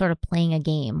 sort of playing a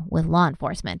game with law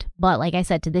enforcement. But like I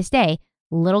said, to this day,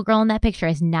 little girl in that picture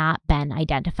has not been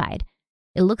identified.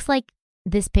 It looks like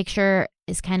this picture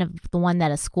is kind of the one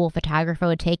that a school photographer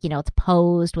would take. It's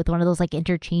posed with one of those like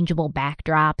interchangeable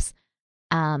backdrops.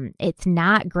 It's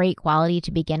not great quality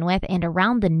to begin with. And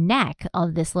around the neck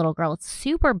of this little girl, it's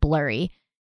super blurry.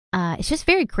 It's just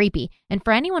very creepy. And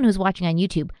for anyone who's watching on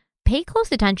YouTube, pay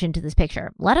close attention to this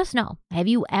picture. Let us know. Have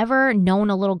you ever known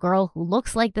a little girl who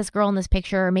looks like this girl in this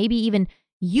picture? Or maybe even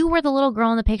you were the little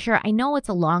girl in the picture. I know it's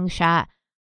a long shot,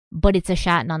 but it's a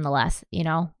shot nonetheless.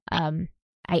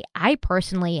 I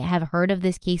personally have heard of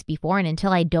this case before, and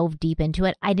until I dove deep into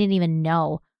it, I didn't even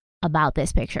know about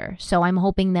this picture. So I'm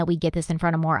hoping that we get this in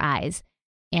front of more eyes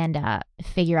and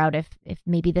figure out if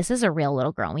maybe this is a real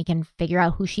little girl and we can figure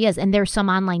out who she is. And there's some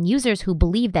online users who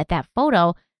believe that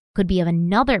photo could be of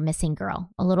another missing girl,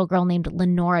 a little girl named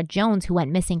Lenora Jones who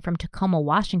went missing from Tacoma,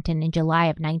 Washington in July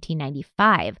of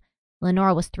 1995.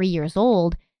 Lenora was 3 years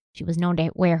old. She was known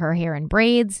to wear her hair in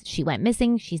braids. She went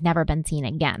missing. She's never been seen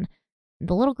again.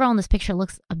 The little girl in this picture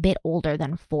looks a bit older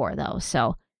than 4 though.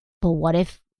 But what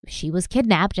if she was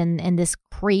kidnapped and this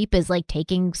creep is like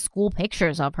taking school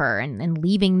pictures of her and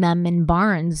leaving them in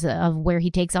barns of where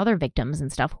he takes other victims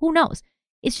and stuff? Who knows?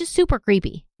 It's just super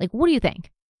creepy. Like, what do you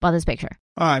think about this picture?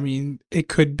 I mean, it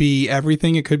could be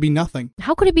everything. It could be nothing.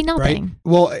 How could it be nothing? Right?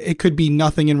 Well, it could be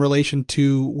nothing in relation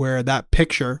to where that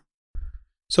picture.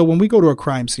 So when we go to a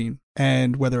crime scene,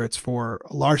 and whether it's for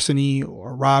larceny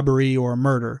or robbery or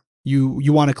murder,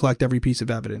 you want to collect every piece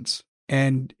of evidence.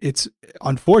 And it's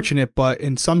unfortunate, but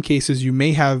in some cases, you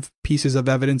may have pieces of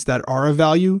evidence that are of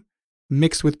value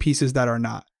mixed with pieces that are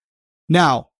not.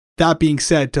 Now, that being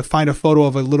said, to find a photo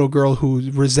of a little girl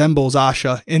who resembles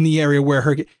Asha in the area where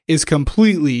her is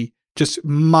completely just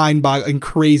mind-boggling and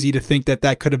crazy to think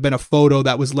that could have been a photo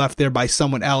that was left there by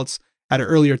someone else at an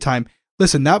earlier time.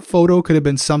 Listen, that photo could have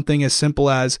been something as simple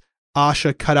as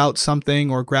Asha cut out something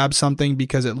or grabbed something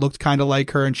because it looked kind of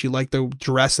like her and she liked the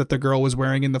dress that the girl was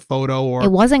wearing in the photo. Or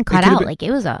it wasn't cut out. Like it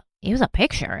was a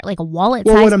picture, like a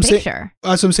wallet-sized picture.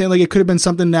 That's what I'm saying. Like it could have been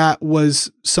something that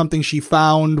was something she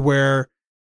found where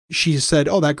she said,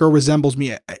 oh, that girl resembles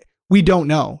me. We don't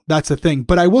know. That's the thing.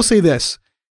 But I will say this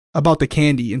about the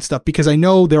candy and stuff, because I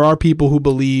know there are people who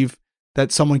believe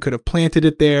that someone could have planted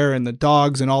it there and the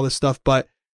dogs and all this stuff. But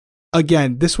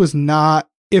again, this was not,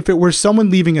 if it were someone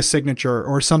leaving a signature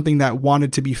or something that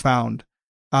wanted to be found,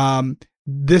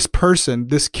 this person,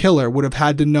 this killer would have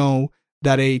had to know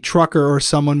that a trucker or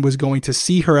someone was going to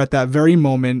see her at that very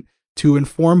moment, to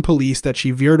inform police that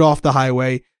she veered off the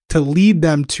highway to lead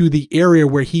them to the area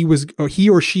where he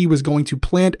or she was going to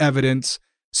plant evidence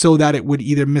so that it would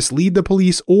either mislead the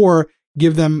police or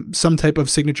give them some type of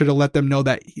signature to let them know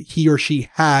that he or she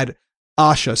had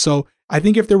Asha. So I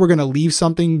think if they were going to leave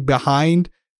something behind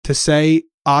to say,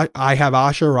 I have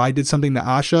Asha or I did something to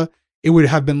Asha, it would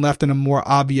have been left in a more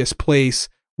obvious place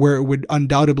where it would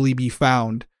undoubtedly be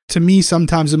found. To me,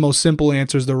 sometimes the most simple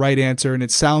answer is the right answer. And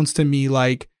it sounds to me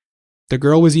like the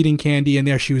girl was eating candy in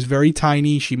there. She was very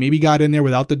tiny. She maybe got in there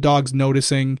without the dogs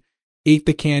noticing, ate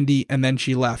the candy, and then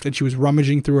she left. And she was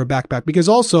rummaging through her backpack. Because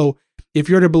also, if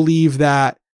you're to believe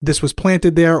that this was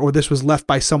planted there or this was left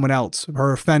by someone else,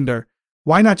 her offender,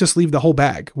 why not just leave the whole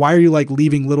bag? Why are you like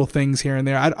leaving little things here and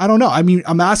there? I don't know. I mean,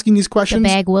 I'm asking these questions. The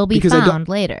bag will be found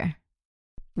later.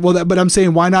 Well, but I'm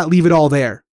saying, why not leave it all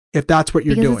there if that's what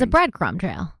you're doing? Because it's a breadcrumb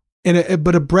trail.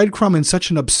 But a breadcrumb in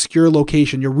such an obscure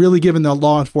location, you're really giving the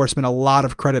law enforcement a lot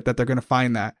of credit that they're going to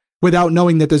find that without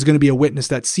knowing that there's going to be a witness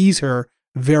that sees her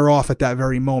veer off at that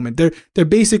very moment. They're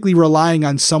basically relying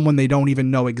on someone they don't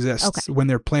even know exists when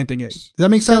they're planting it. Does that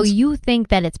make sense? So you think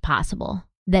that it's possible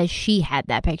that she had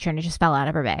that picture and it just fell out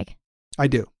of her bag? I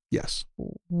do. Yes.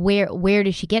 Where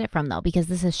did she get it from though? Because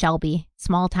this is Shelby,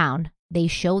 small town. They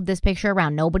showed this picture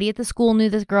around. Nobody at the school knew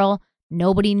this girl.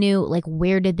 Nobody knew. Like,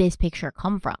 where did this picture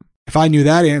come from? If I knew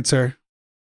that answer,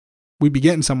 we'd be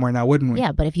getting somewhere now, wouldn't we?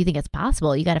 Yeah, but if you think it's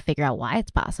possible, you got to figure out why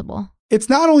it's possible. It's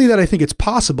not only that I think it's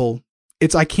possible,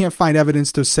 it's I can't find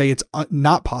evidence to say it's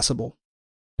not possible.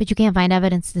 But you can't find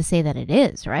evidence to say that it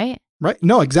is, right? Right.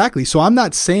 No, exactly. So I'm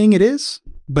not saying it is,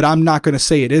 but I'm not going to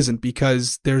say it isn't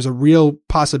because there's a real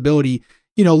possibility.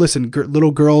 You know, listen,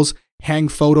 little girls hang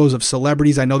photos of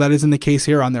celebrities. I know that isn't the case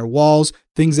here on their walls,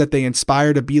 things that they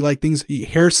inspire to be like, things,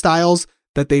 hairstyles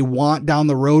that they want down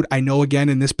the road. I know, again,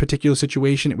 in this particular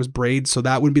situation, it was braids, so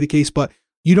that wouldn't be the case, but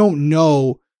you don't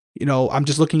know, I'm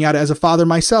just looking at it as a father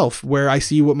myself, where I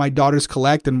see what my daughters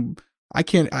collect, and I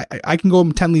can go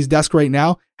to Tenley's desk right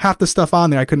now, half the stuff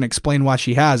on there, I couldn't explain why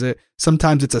she has it.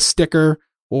 Sometimes it's a sticker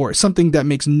or something that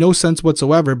makes no sense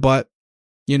whatsoever, but,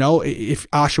 if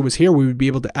Asha was here, we would be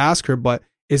able to ask her, but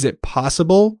is it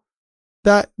possible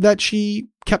that she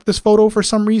kept this photo for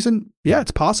some reason? Yeah,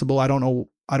 it's possible. I don't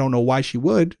know why she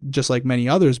would, just like many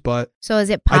others, but... So is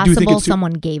it possible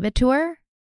someone gave it to her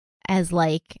as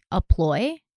like a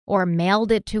ploy or mailed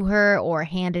it to her or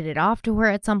handed it off to her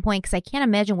at some point? Because I can't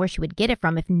imagine where she would get it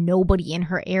from if nobody in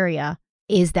her area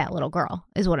is that little girl,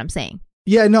 is what I'm saying.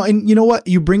 Yeah, no, and you know what?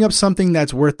 You bring up something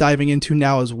that's worth diving into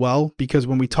now as well, because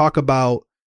when we talk about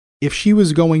if she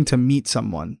was going to meet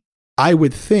someone, I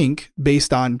would think,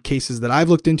 based on cases that I've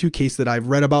looked into, cases that I've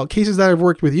read about, cases that I've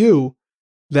worked with you,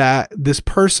 that this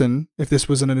person, if this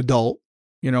was an adult,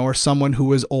 or someone who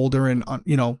was older and,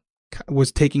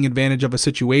 was taking advantage of a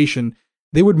situation,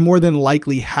 they would more than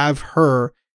likely have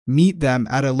her meet them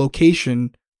at a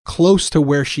location close to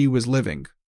where she was living.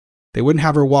 They wouldn't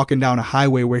have her walking down a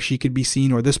highway where she could be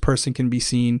seen or this person can be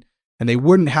seen. And they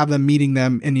wouldn't have them meeting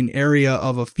them in an area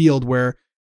of a field where,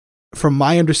 from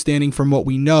my understanding, from what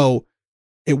we know,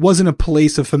 it wasn't a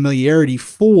place of familiarity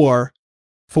for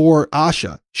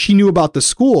Asha. She knew about the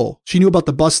school. She knew about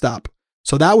the bus stop.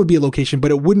 So that would be a location,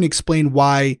 but it wouldn't explain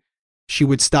why she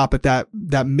would stop at that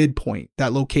midpoint,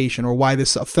 that location, or why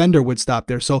this offender would stop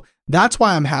there. So that's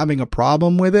why I'm having a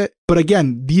problem with it. But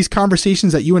again, these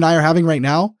conversations that you and I are having right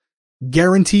now,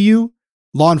 guarantee you,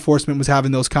 law enforcement was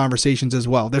having those conversations as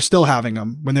well. They're still having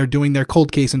them when they're doing their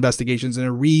cold case investigations and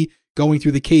they're going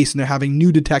through the case, and they're having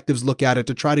new detectives look at it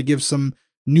to try to give some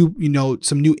new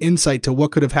insight to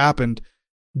what could have happened.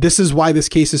 This is why this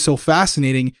case is so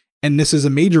fascinating, and this is a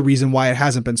major reason why it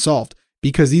hasn't been solved,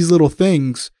 because these little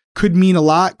things could mean a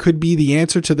lot, could be the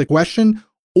answer to the question,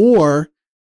 or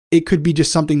it could be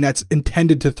just something that's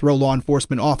intended to throw law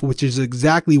enforcement off, which is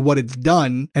exactly what it's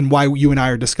done and why you and I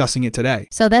are discussing it today.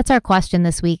 So that's our question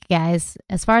this week, guys.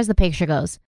 As far as the picture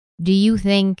goes, do you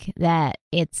think that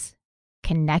it's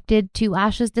connected to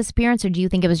Asha's disappearance, or do you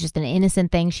think it was just an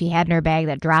innocent thing she had in her bag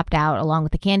that dropped out along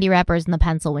with the candy wrappers and the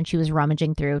pencil when she was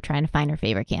rummaging through trying to find her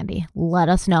favorite candy? Let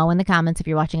us know in the comments if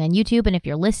you're watching on YouTube, and if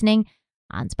you're listening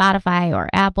on Spotify or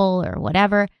Apple or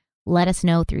whatever, let us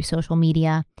know through social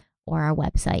media or our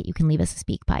website. You can leave us a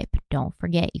speak pipe. Don't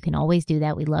forget, you can always do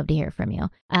that. We'd love to hear from you.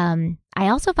 I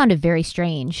also found it very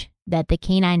strange that the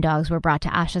canine dogs were brought to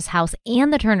Asha's house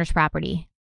and the Turner's property,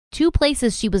 two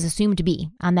places she was assumed to be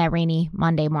on that rainy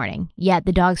Monday morning, yet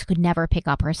the dogs could never pick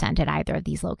up her scent at either of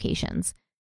these locations.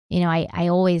 I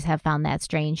always have found that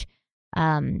strange.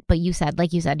 But you said,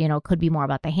 it could be more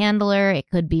about the handler. It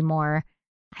could be more,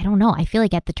 I don't know. I feel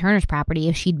like at the Turner's property,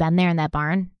 if she'd been there in that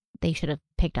barn, they should have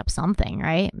picked up something,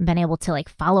 right? Been able to like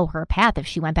follow her path if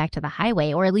she went back to the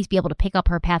highway, or at least be able to pick up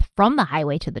her path from the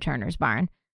highway to the Turner's barn.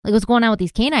 Like, what's going on with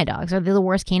these canine dogs? Are they the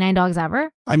worst canine dogs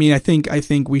ever? I mean, I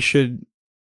think we should,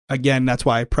 again, that's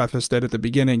why I prefaced it at the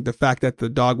beginning. The fact that the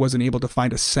dog wasn't able to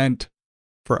find a scent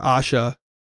for Asha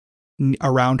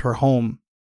around her home,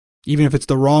 even if it's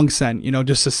the wrong scent,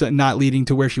 just a scent not leading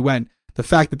to where she went. The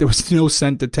fact that there was no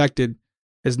scent detected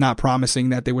is not promising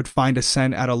that they would find a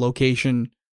scent at a location,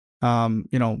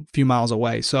 a few miles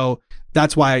away. So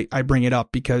that's why I bring it up,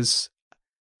 because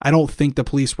I don't think the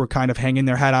police were kind of hanging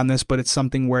their hat on this, but it's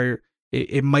something where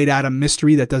it might add a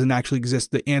mystery that doesn't actually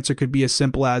exist. The answer could be as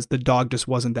simple as the dog just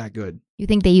wasn't that good. You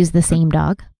think they used the same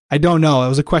dog? I don't know. It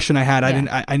was a question I had.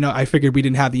 Yeah. I figured we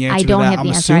didn't have the answer I to don't that. have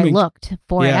the answer. I looked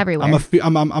for it everywhere.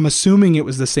 I'm assuming it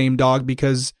was the same dog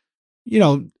because,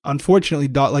 unfortunately,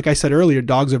 like I said earlier,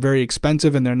 dogs are very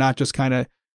expensive and they're not just kind of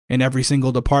in every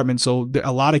single department. So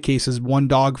a lot of cases, one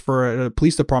dog for a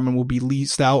police department will be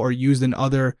leased out or used in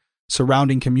other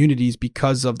surrounding communities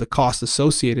because of the cost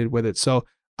associated with it. So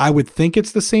I would think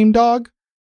it's the same dog,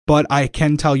 but I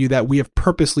can tell you that we have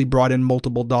purposely brought in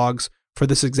multiple dogs for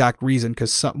this exact reason,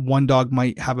 because one dog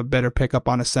might have a better pickup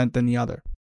on a scent than the other.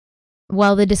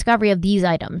 Well, the discovery of these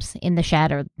items in the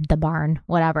shed or the barn,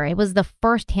 whatever, it was the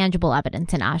first tangible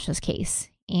evidence in Asha's case.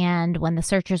 And when the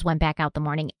searchers went back out the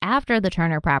morning after the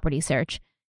Turner property search,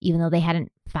 even though they hadn't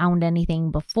found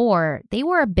anything before, they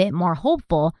were a bit more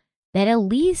hopeful that at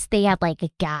least they had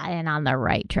gotten on the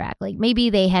right track. Like maybe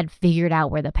they had figured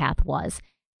out where the path was.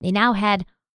 They now had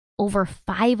over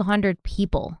 500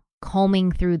 people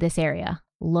combing through this area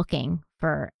looking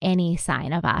for any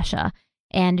sign of Asha.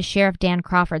 And Sheriff Dan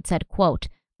Crawford said, quote,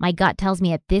 "My gut tells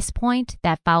me at this point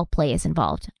that foul play is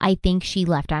involved. I think she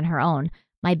left on her own.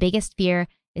 My biggest fear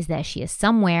is that she is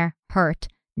somewhere hurt,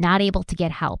 not able to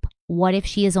get help. What if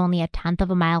she is only a tenth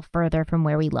of a mile further from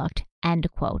where we looked?"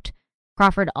 End quote.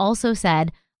 Crawford also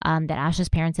said that Asha's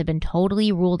parents had been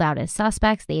totally ruled out as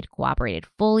suspects. They'd cooperated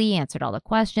fully, answered all the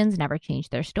questions, never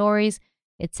changed their stories,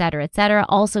 et cetera, et cetera.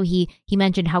 Also, he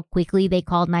mentioned how quickly they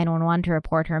called 911 to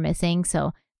report her missing.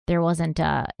 So there wasn't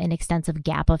an extensive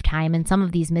gap of time in some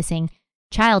of these missing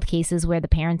child cases where the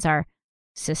parents are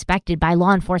suspected by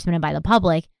law enforcement and by the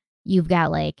public. You've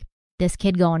got this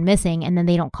kid going missing and then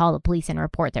they don't call the police and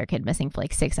report their kid missing for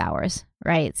 6 hours,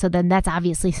 right? So then that's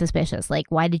obviously suspicious.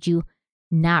 Why did you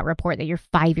not report that your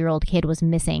 5-year-old kid was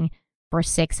missing for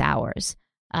 6 hours?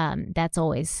 That's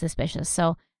always suspicious.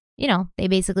 So, they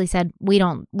basically said, we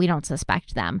don't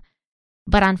suspect them.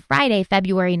 But on Friday,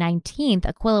 February 19th,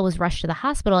 Aquila was rushed to the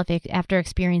hospital after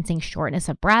experiencing shortness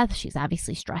of breath. She's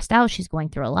obviously stressed out. She's going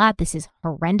through a lot. This is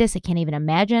horrendous. I can't even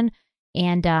imagine.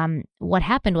 And what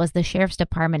happened was the sheriff's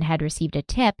department had received a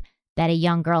tip that a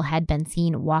young girl had been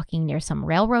seen walking near some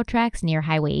railroad tracks near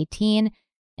Highway 18.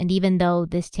 And even though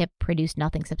this tip produced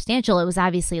nothing substantial, it was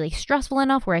obviously stressful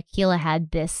enough where Aquila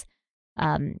had this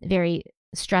very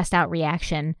stressed out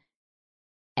reaction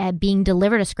at being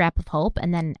delivered a scrap of hope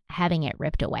and then having it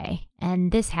ripped away.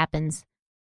 And this happens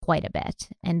quite a bit.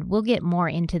 And we'll get more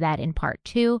into that in part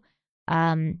 2.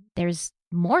 There's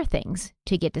more things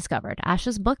to get discovered.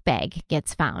 Asha's book bag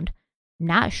gets found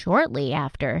not shortly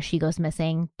after she goes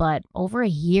missing, but over a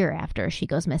year after she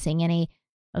goes missing in a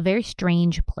very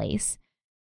strange place.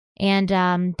 And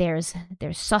there's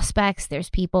suspects, there's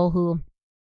people who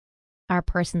are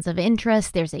persons of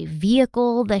interest. There's a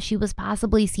vehicle that she was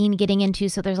possibly seen getting into.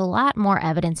 So there's a lot more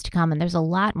evidence to come and there's a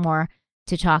lot more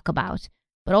to talk about.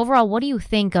 But overall, what do you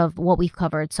think of what we've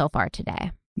covered so far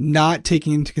today? Not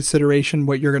taking into consideration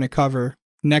what you're going to cover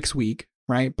next week,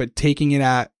 right? But taking it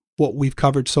at what we've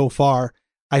covered so far,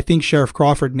 I think Sheriff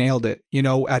Crawford nailed it.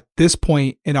 At this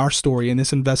point in our story, in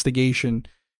this investigation,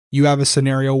 you have a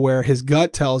scenario where his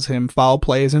gut tells him foul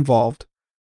play is involved,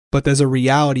 but there's a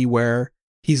reality where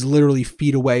he's literally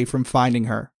feet away from finding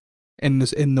her in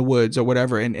the woods or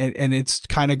whatever. And it's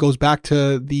kind of goes back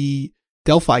to the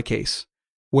Delphi case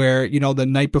where, the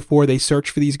night before they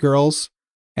searched for these girls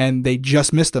and they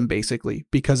just missed them basically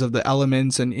because of the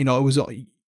elements. And,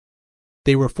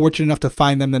 they were fortunate enough to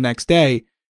find them the next day,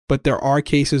 but there are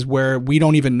cases where we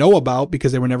don't even know about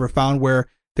because they were never found, where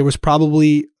there was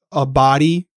probably a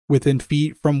body within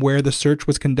feet from where the search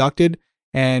was conducted.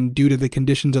 And due to the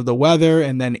conditions of the weather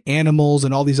and then animals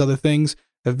and all these other things,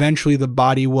 eventually the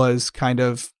body was kind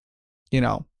of,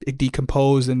 it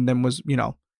decomposed and then was,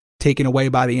 taken away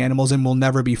by the animals and will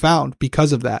never be found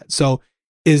because of that. So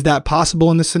is that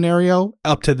possible in this scenario?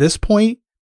 Up to this point,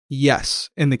 yes.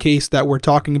 In the case that we're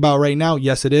talking about right now,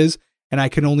 yes, it is. And I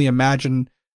can only imagine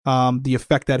the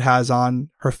effect that has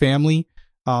on her family,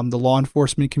 the law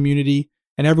enforcement community,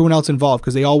 and everyone else involved,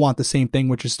 because they all want the same thing,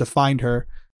 which is to find her.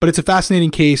 But it's a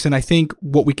fascinating case, and I think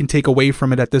what we can take away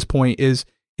from it at this point is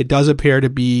it does appear to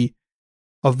be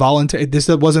a voluntary. This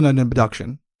wasn't an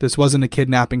abduction. This wasn't a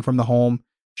kidnapping from the home.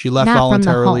 She left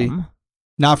voluntarily.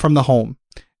 Not from the home.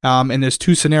 And there's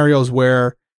two scenarios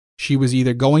where she was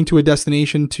either going to a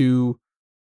destination to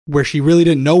where she really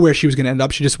didn't know where she was going to end up.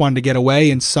 She just wanted to get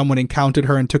away, and someone encountered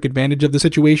her and took advantage of the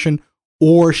situation.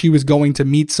 Or she was going to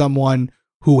meet someone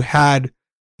who had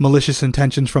malicious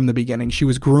intentions from the beginning. She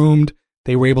was groomed.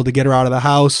 They were able to get her out of the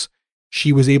house.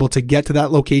 She was able to get to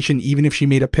that location even if she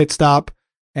made a pit stop.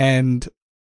 And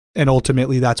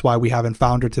ultimately, that's why we haven't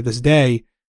found her to this day.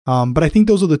 But I think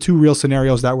those are the two real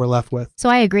scenarios that we're left with. So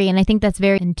I agree. And I think that's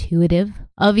very intuitive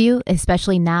of you,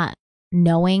 especially not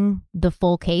knowing the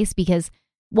full case, because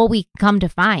what we come to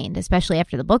find, especially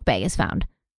after the book bag is found,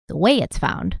 the way it's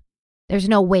found, there's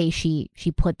no way she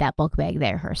put that book bag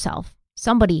there herself.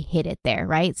 Somebody hid it there,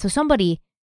 right? So somebody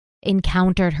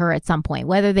encountered her at some point,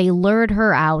 whether they lured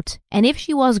her out. And if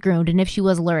she was groomed and if she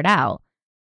was lured out,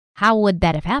 how would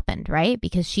that have happened, right?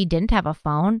 Because she didn't have a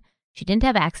phone. She didn't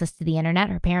have access to the internet.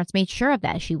 Her parents made sure of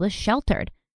that. She was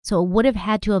sheltered. So it would have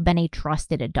had to have been a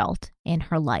trusted adult in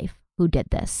her life who did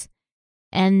this.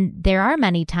 And there are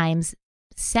many times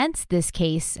since this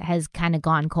case has kind of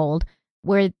gone cold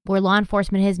where law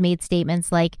enforcement has made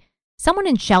statements like, someone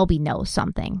in Shelby knows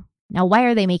something. Now, why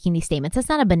are they making these statements? That's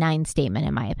not a benign statement,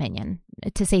 in my opinion,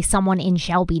 to say someone in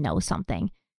Shelby knows something.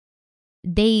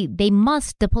 The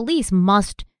police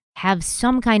must have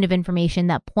some kind of information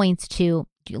that points to,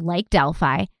 like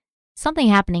Delphi, something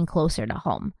happening closer to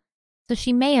home. So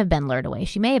she may have been lured away.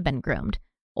 She may have been groomed.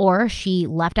 Or she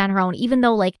left on her own, even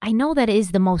though, like, I know that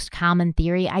is the most common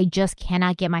theory. I just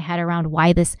cannot get my head around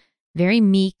why this very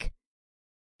meek,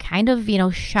 kind of,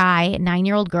 shy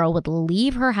 9-year-old girl would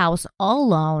leave her house all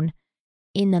alone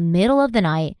in the middle of the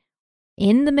night,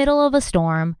 in the middle of a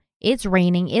storm. It's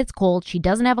raining, it's cold, she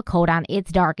doesn't have a coat on,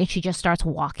 it's dark, and she just starts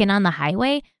walking on the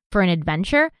highway for an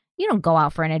adventure. You don't go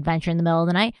out for an adventure in the middle of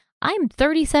the night. I'm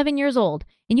 37 years old,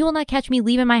 and you will not catch me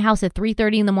leaving my house at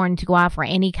 3:30 in the morning to go out for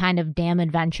any kind of damn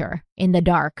adventure in the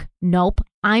dark. Nope.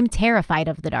 I'm terrified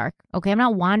of the dark. Okay, I'm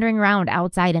not wandering around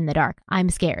outside in the dark. I'm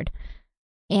scared.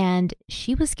 And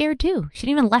she was scared too. She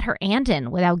didn't even let her aunt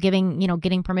in without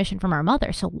getting permission from her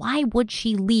mother. So why would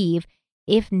she leave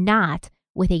if not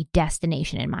with a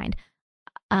destination in mind?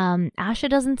 Asha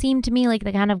doesn't seem to me like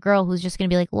the kind of girl who's just going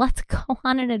to be like, let's go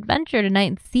on an adventure tonight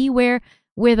and see where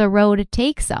the road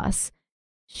takes us.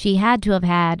 She had to have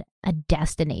had a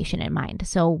destination in mind.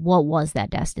 So what was that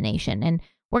destination? And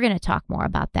we're going to talk more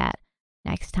about that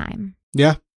next time.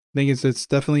 Yeah, I think it's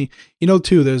definitely,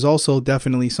 too, there's also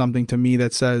definitely something to me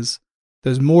that says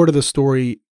there's more to the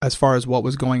story as far as what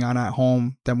was going on at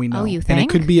home than we know. Oh, you think?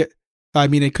 And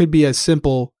it could be as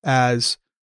simple as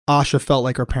Asha felt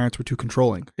like her parents were too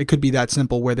controlling. It could be that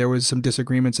simple, where there was some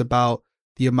disagreements about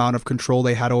the amount of control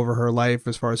they had over her life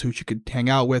as far as who she could hang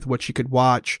out with, what she could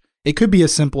watch. It could be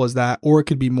as simple as that, or it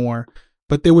could be more.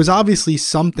 But there was obviously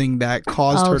something that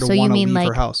caused her to want to leave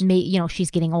her house.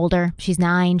 She's getting older. She's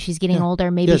 9. She's getting older.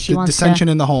 Maybe she wants dissension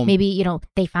in the home. Maybe,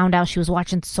 they found out she was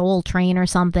watching Soul Train or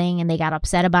something, and they got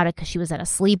upset about it because she was at a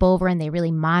sleepover, and they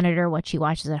really monitor what she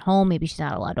watches at home. Maybe she's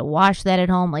not allowed to watch that at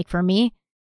home. Like for me,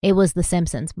 it was The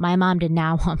Simpsons. My mom did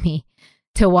not want me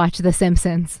to watch The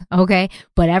Simpsons, okay?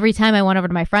 But every time I went over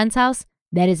to my friend's house,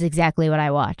 that is exactly what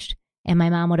I watched. And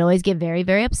my mom would always get very,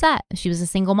 very upset. She was a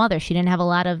single mother. She didn't have a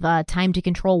lot of time to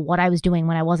control what I was doing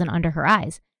when I wasn't under her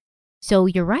eyes. So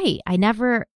you're right. I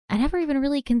never even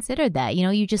really considered that.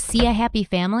 You just see a happy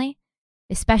family,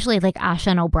 especially like Asha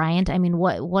and O'Brien. I mean,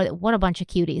 what a bunch of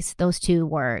cuties those two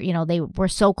were. They were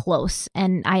so close.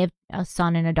 And I have a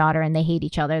son and a daughter, and they hate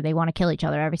each other. They want to kill each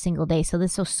other every single day. So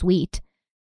this is so sweet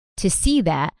to see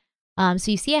that.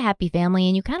 So you see a happy family,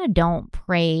 and you kind of don't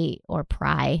pray or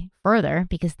pry further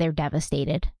because they're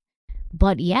devastated.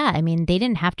 But yeah, I mean, they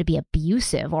didn't have to be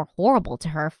abusive or horrible to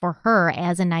her for her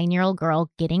as a 9-year-old girl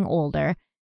getting older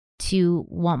to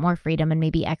want more freedom and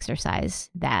maybe exercise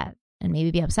that and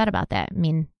maybe be upset about that. I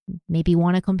mean, maybe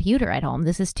want a computer at home.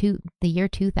 This is the year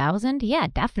 2000. Yeah,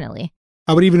 definitely.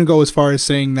 I would even go as far as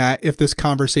saying that if this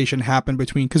conversation happened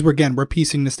between, because we're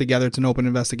piecing this together, it's an open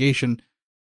investigation.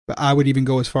 But I would even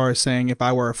go as far as saying if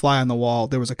I were a fly on the wall,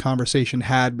 there was a conversation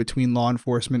had between law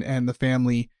enforcement and the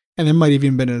family. And there might have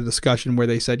even been a discussion where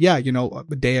they said, yeah,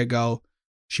 a day ago,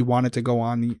 she wanted to go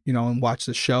on, and watch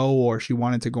the show, or she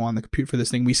wanted to go on the computer for this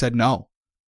thing. We said no.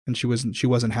 And she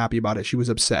wasn't happy about it. She was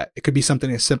upset. It could be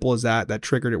something as simple as that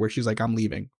triggered it, where she's like, I'm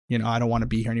leaving. I don't want to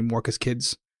be here anymore because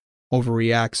kids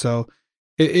overreact. So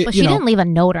But she didn't leave a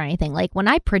note or anything. Like when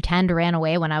I pretend ran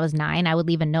away when I was 9, I would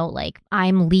leave a note like,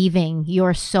 I'm leaving.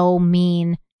 You're so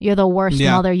mean. You're the worst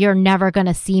mother. You're never going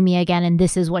to see me again. And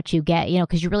this is what you get,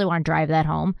 because you really want to drive that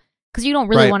home. Because you don't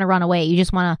really want to run away. You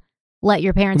just want to let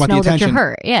your parents know that you're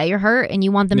hurt. Yeah, you're hurt and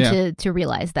you want them to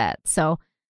realize that. So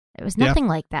there was nothing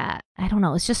like that. I don't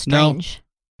know. It's just strange.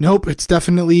 Nope. It's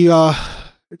definitely a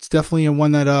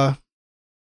one that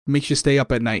makes you stay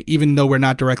up at night, even though we're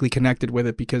not directly connected with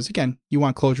it, because again, you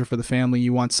want closure for the family.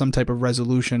 You want some type of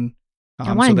resolution.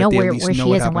 I want to know where she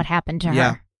is and what happened to her.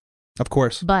 Yeah, of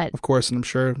course. And I'm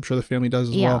sure the family does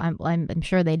as well. Yeah, I'm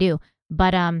sure they do.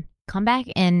 But come back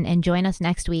and join us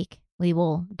next week. We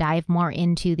will dive more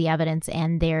into the evidence,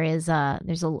 and there's a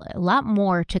lot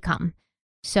more to come.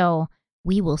 So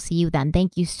we will see you then.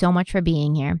 Thank you so much for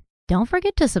being here. Don't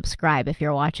forget to subscribe if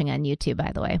you're watching on YouTube,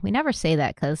 by the way. We never say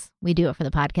that because we do it for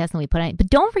the podcast and we put it, but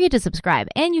don't forget to subscribe.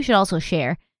 And you should also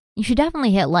share. You should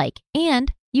definitely hit like,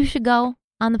 and you should go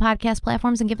on the podcast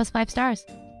platforms and give us 5 stars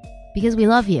because we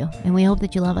love you and we hope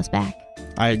that you love us back.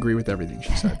 I agree with everything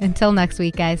she said. Until next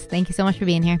week, guys. Thank you so much for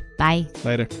being here. Bye.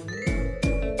 Later.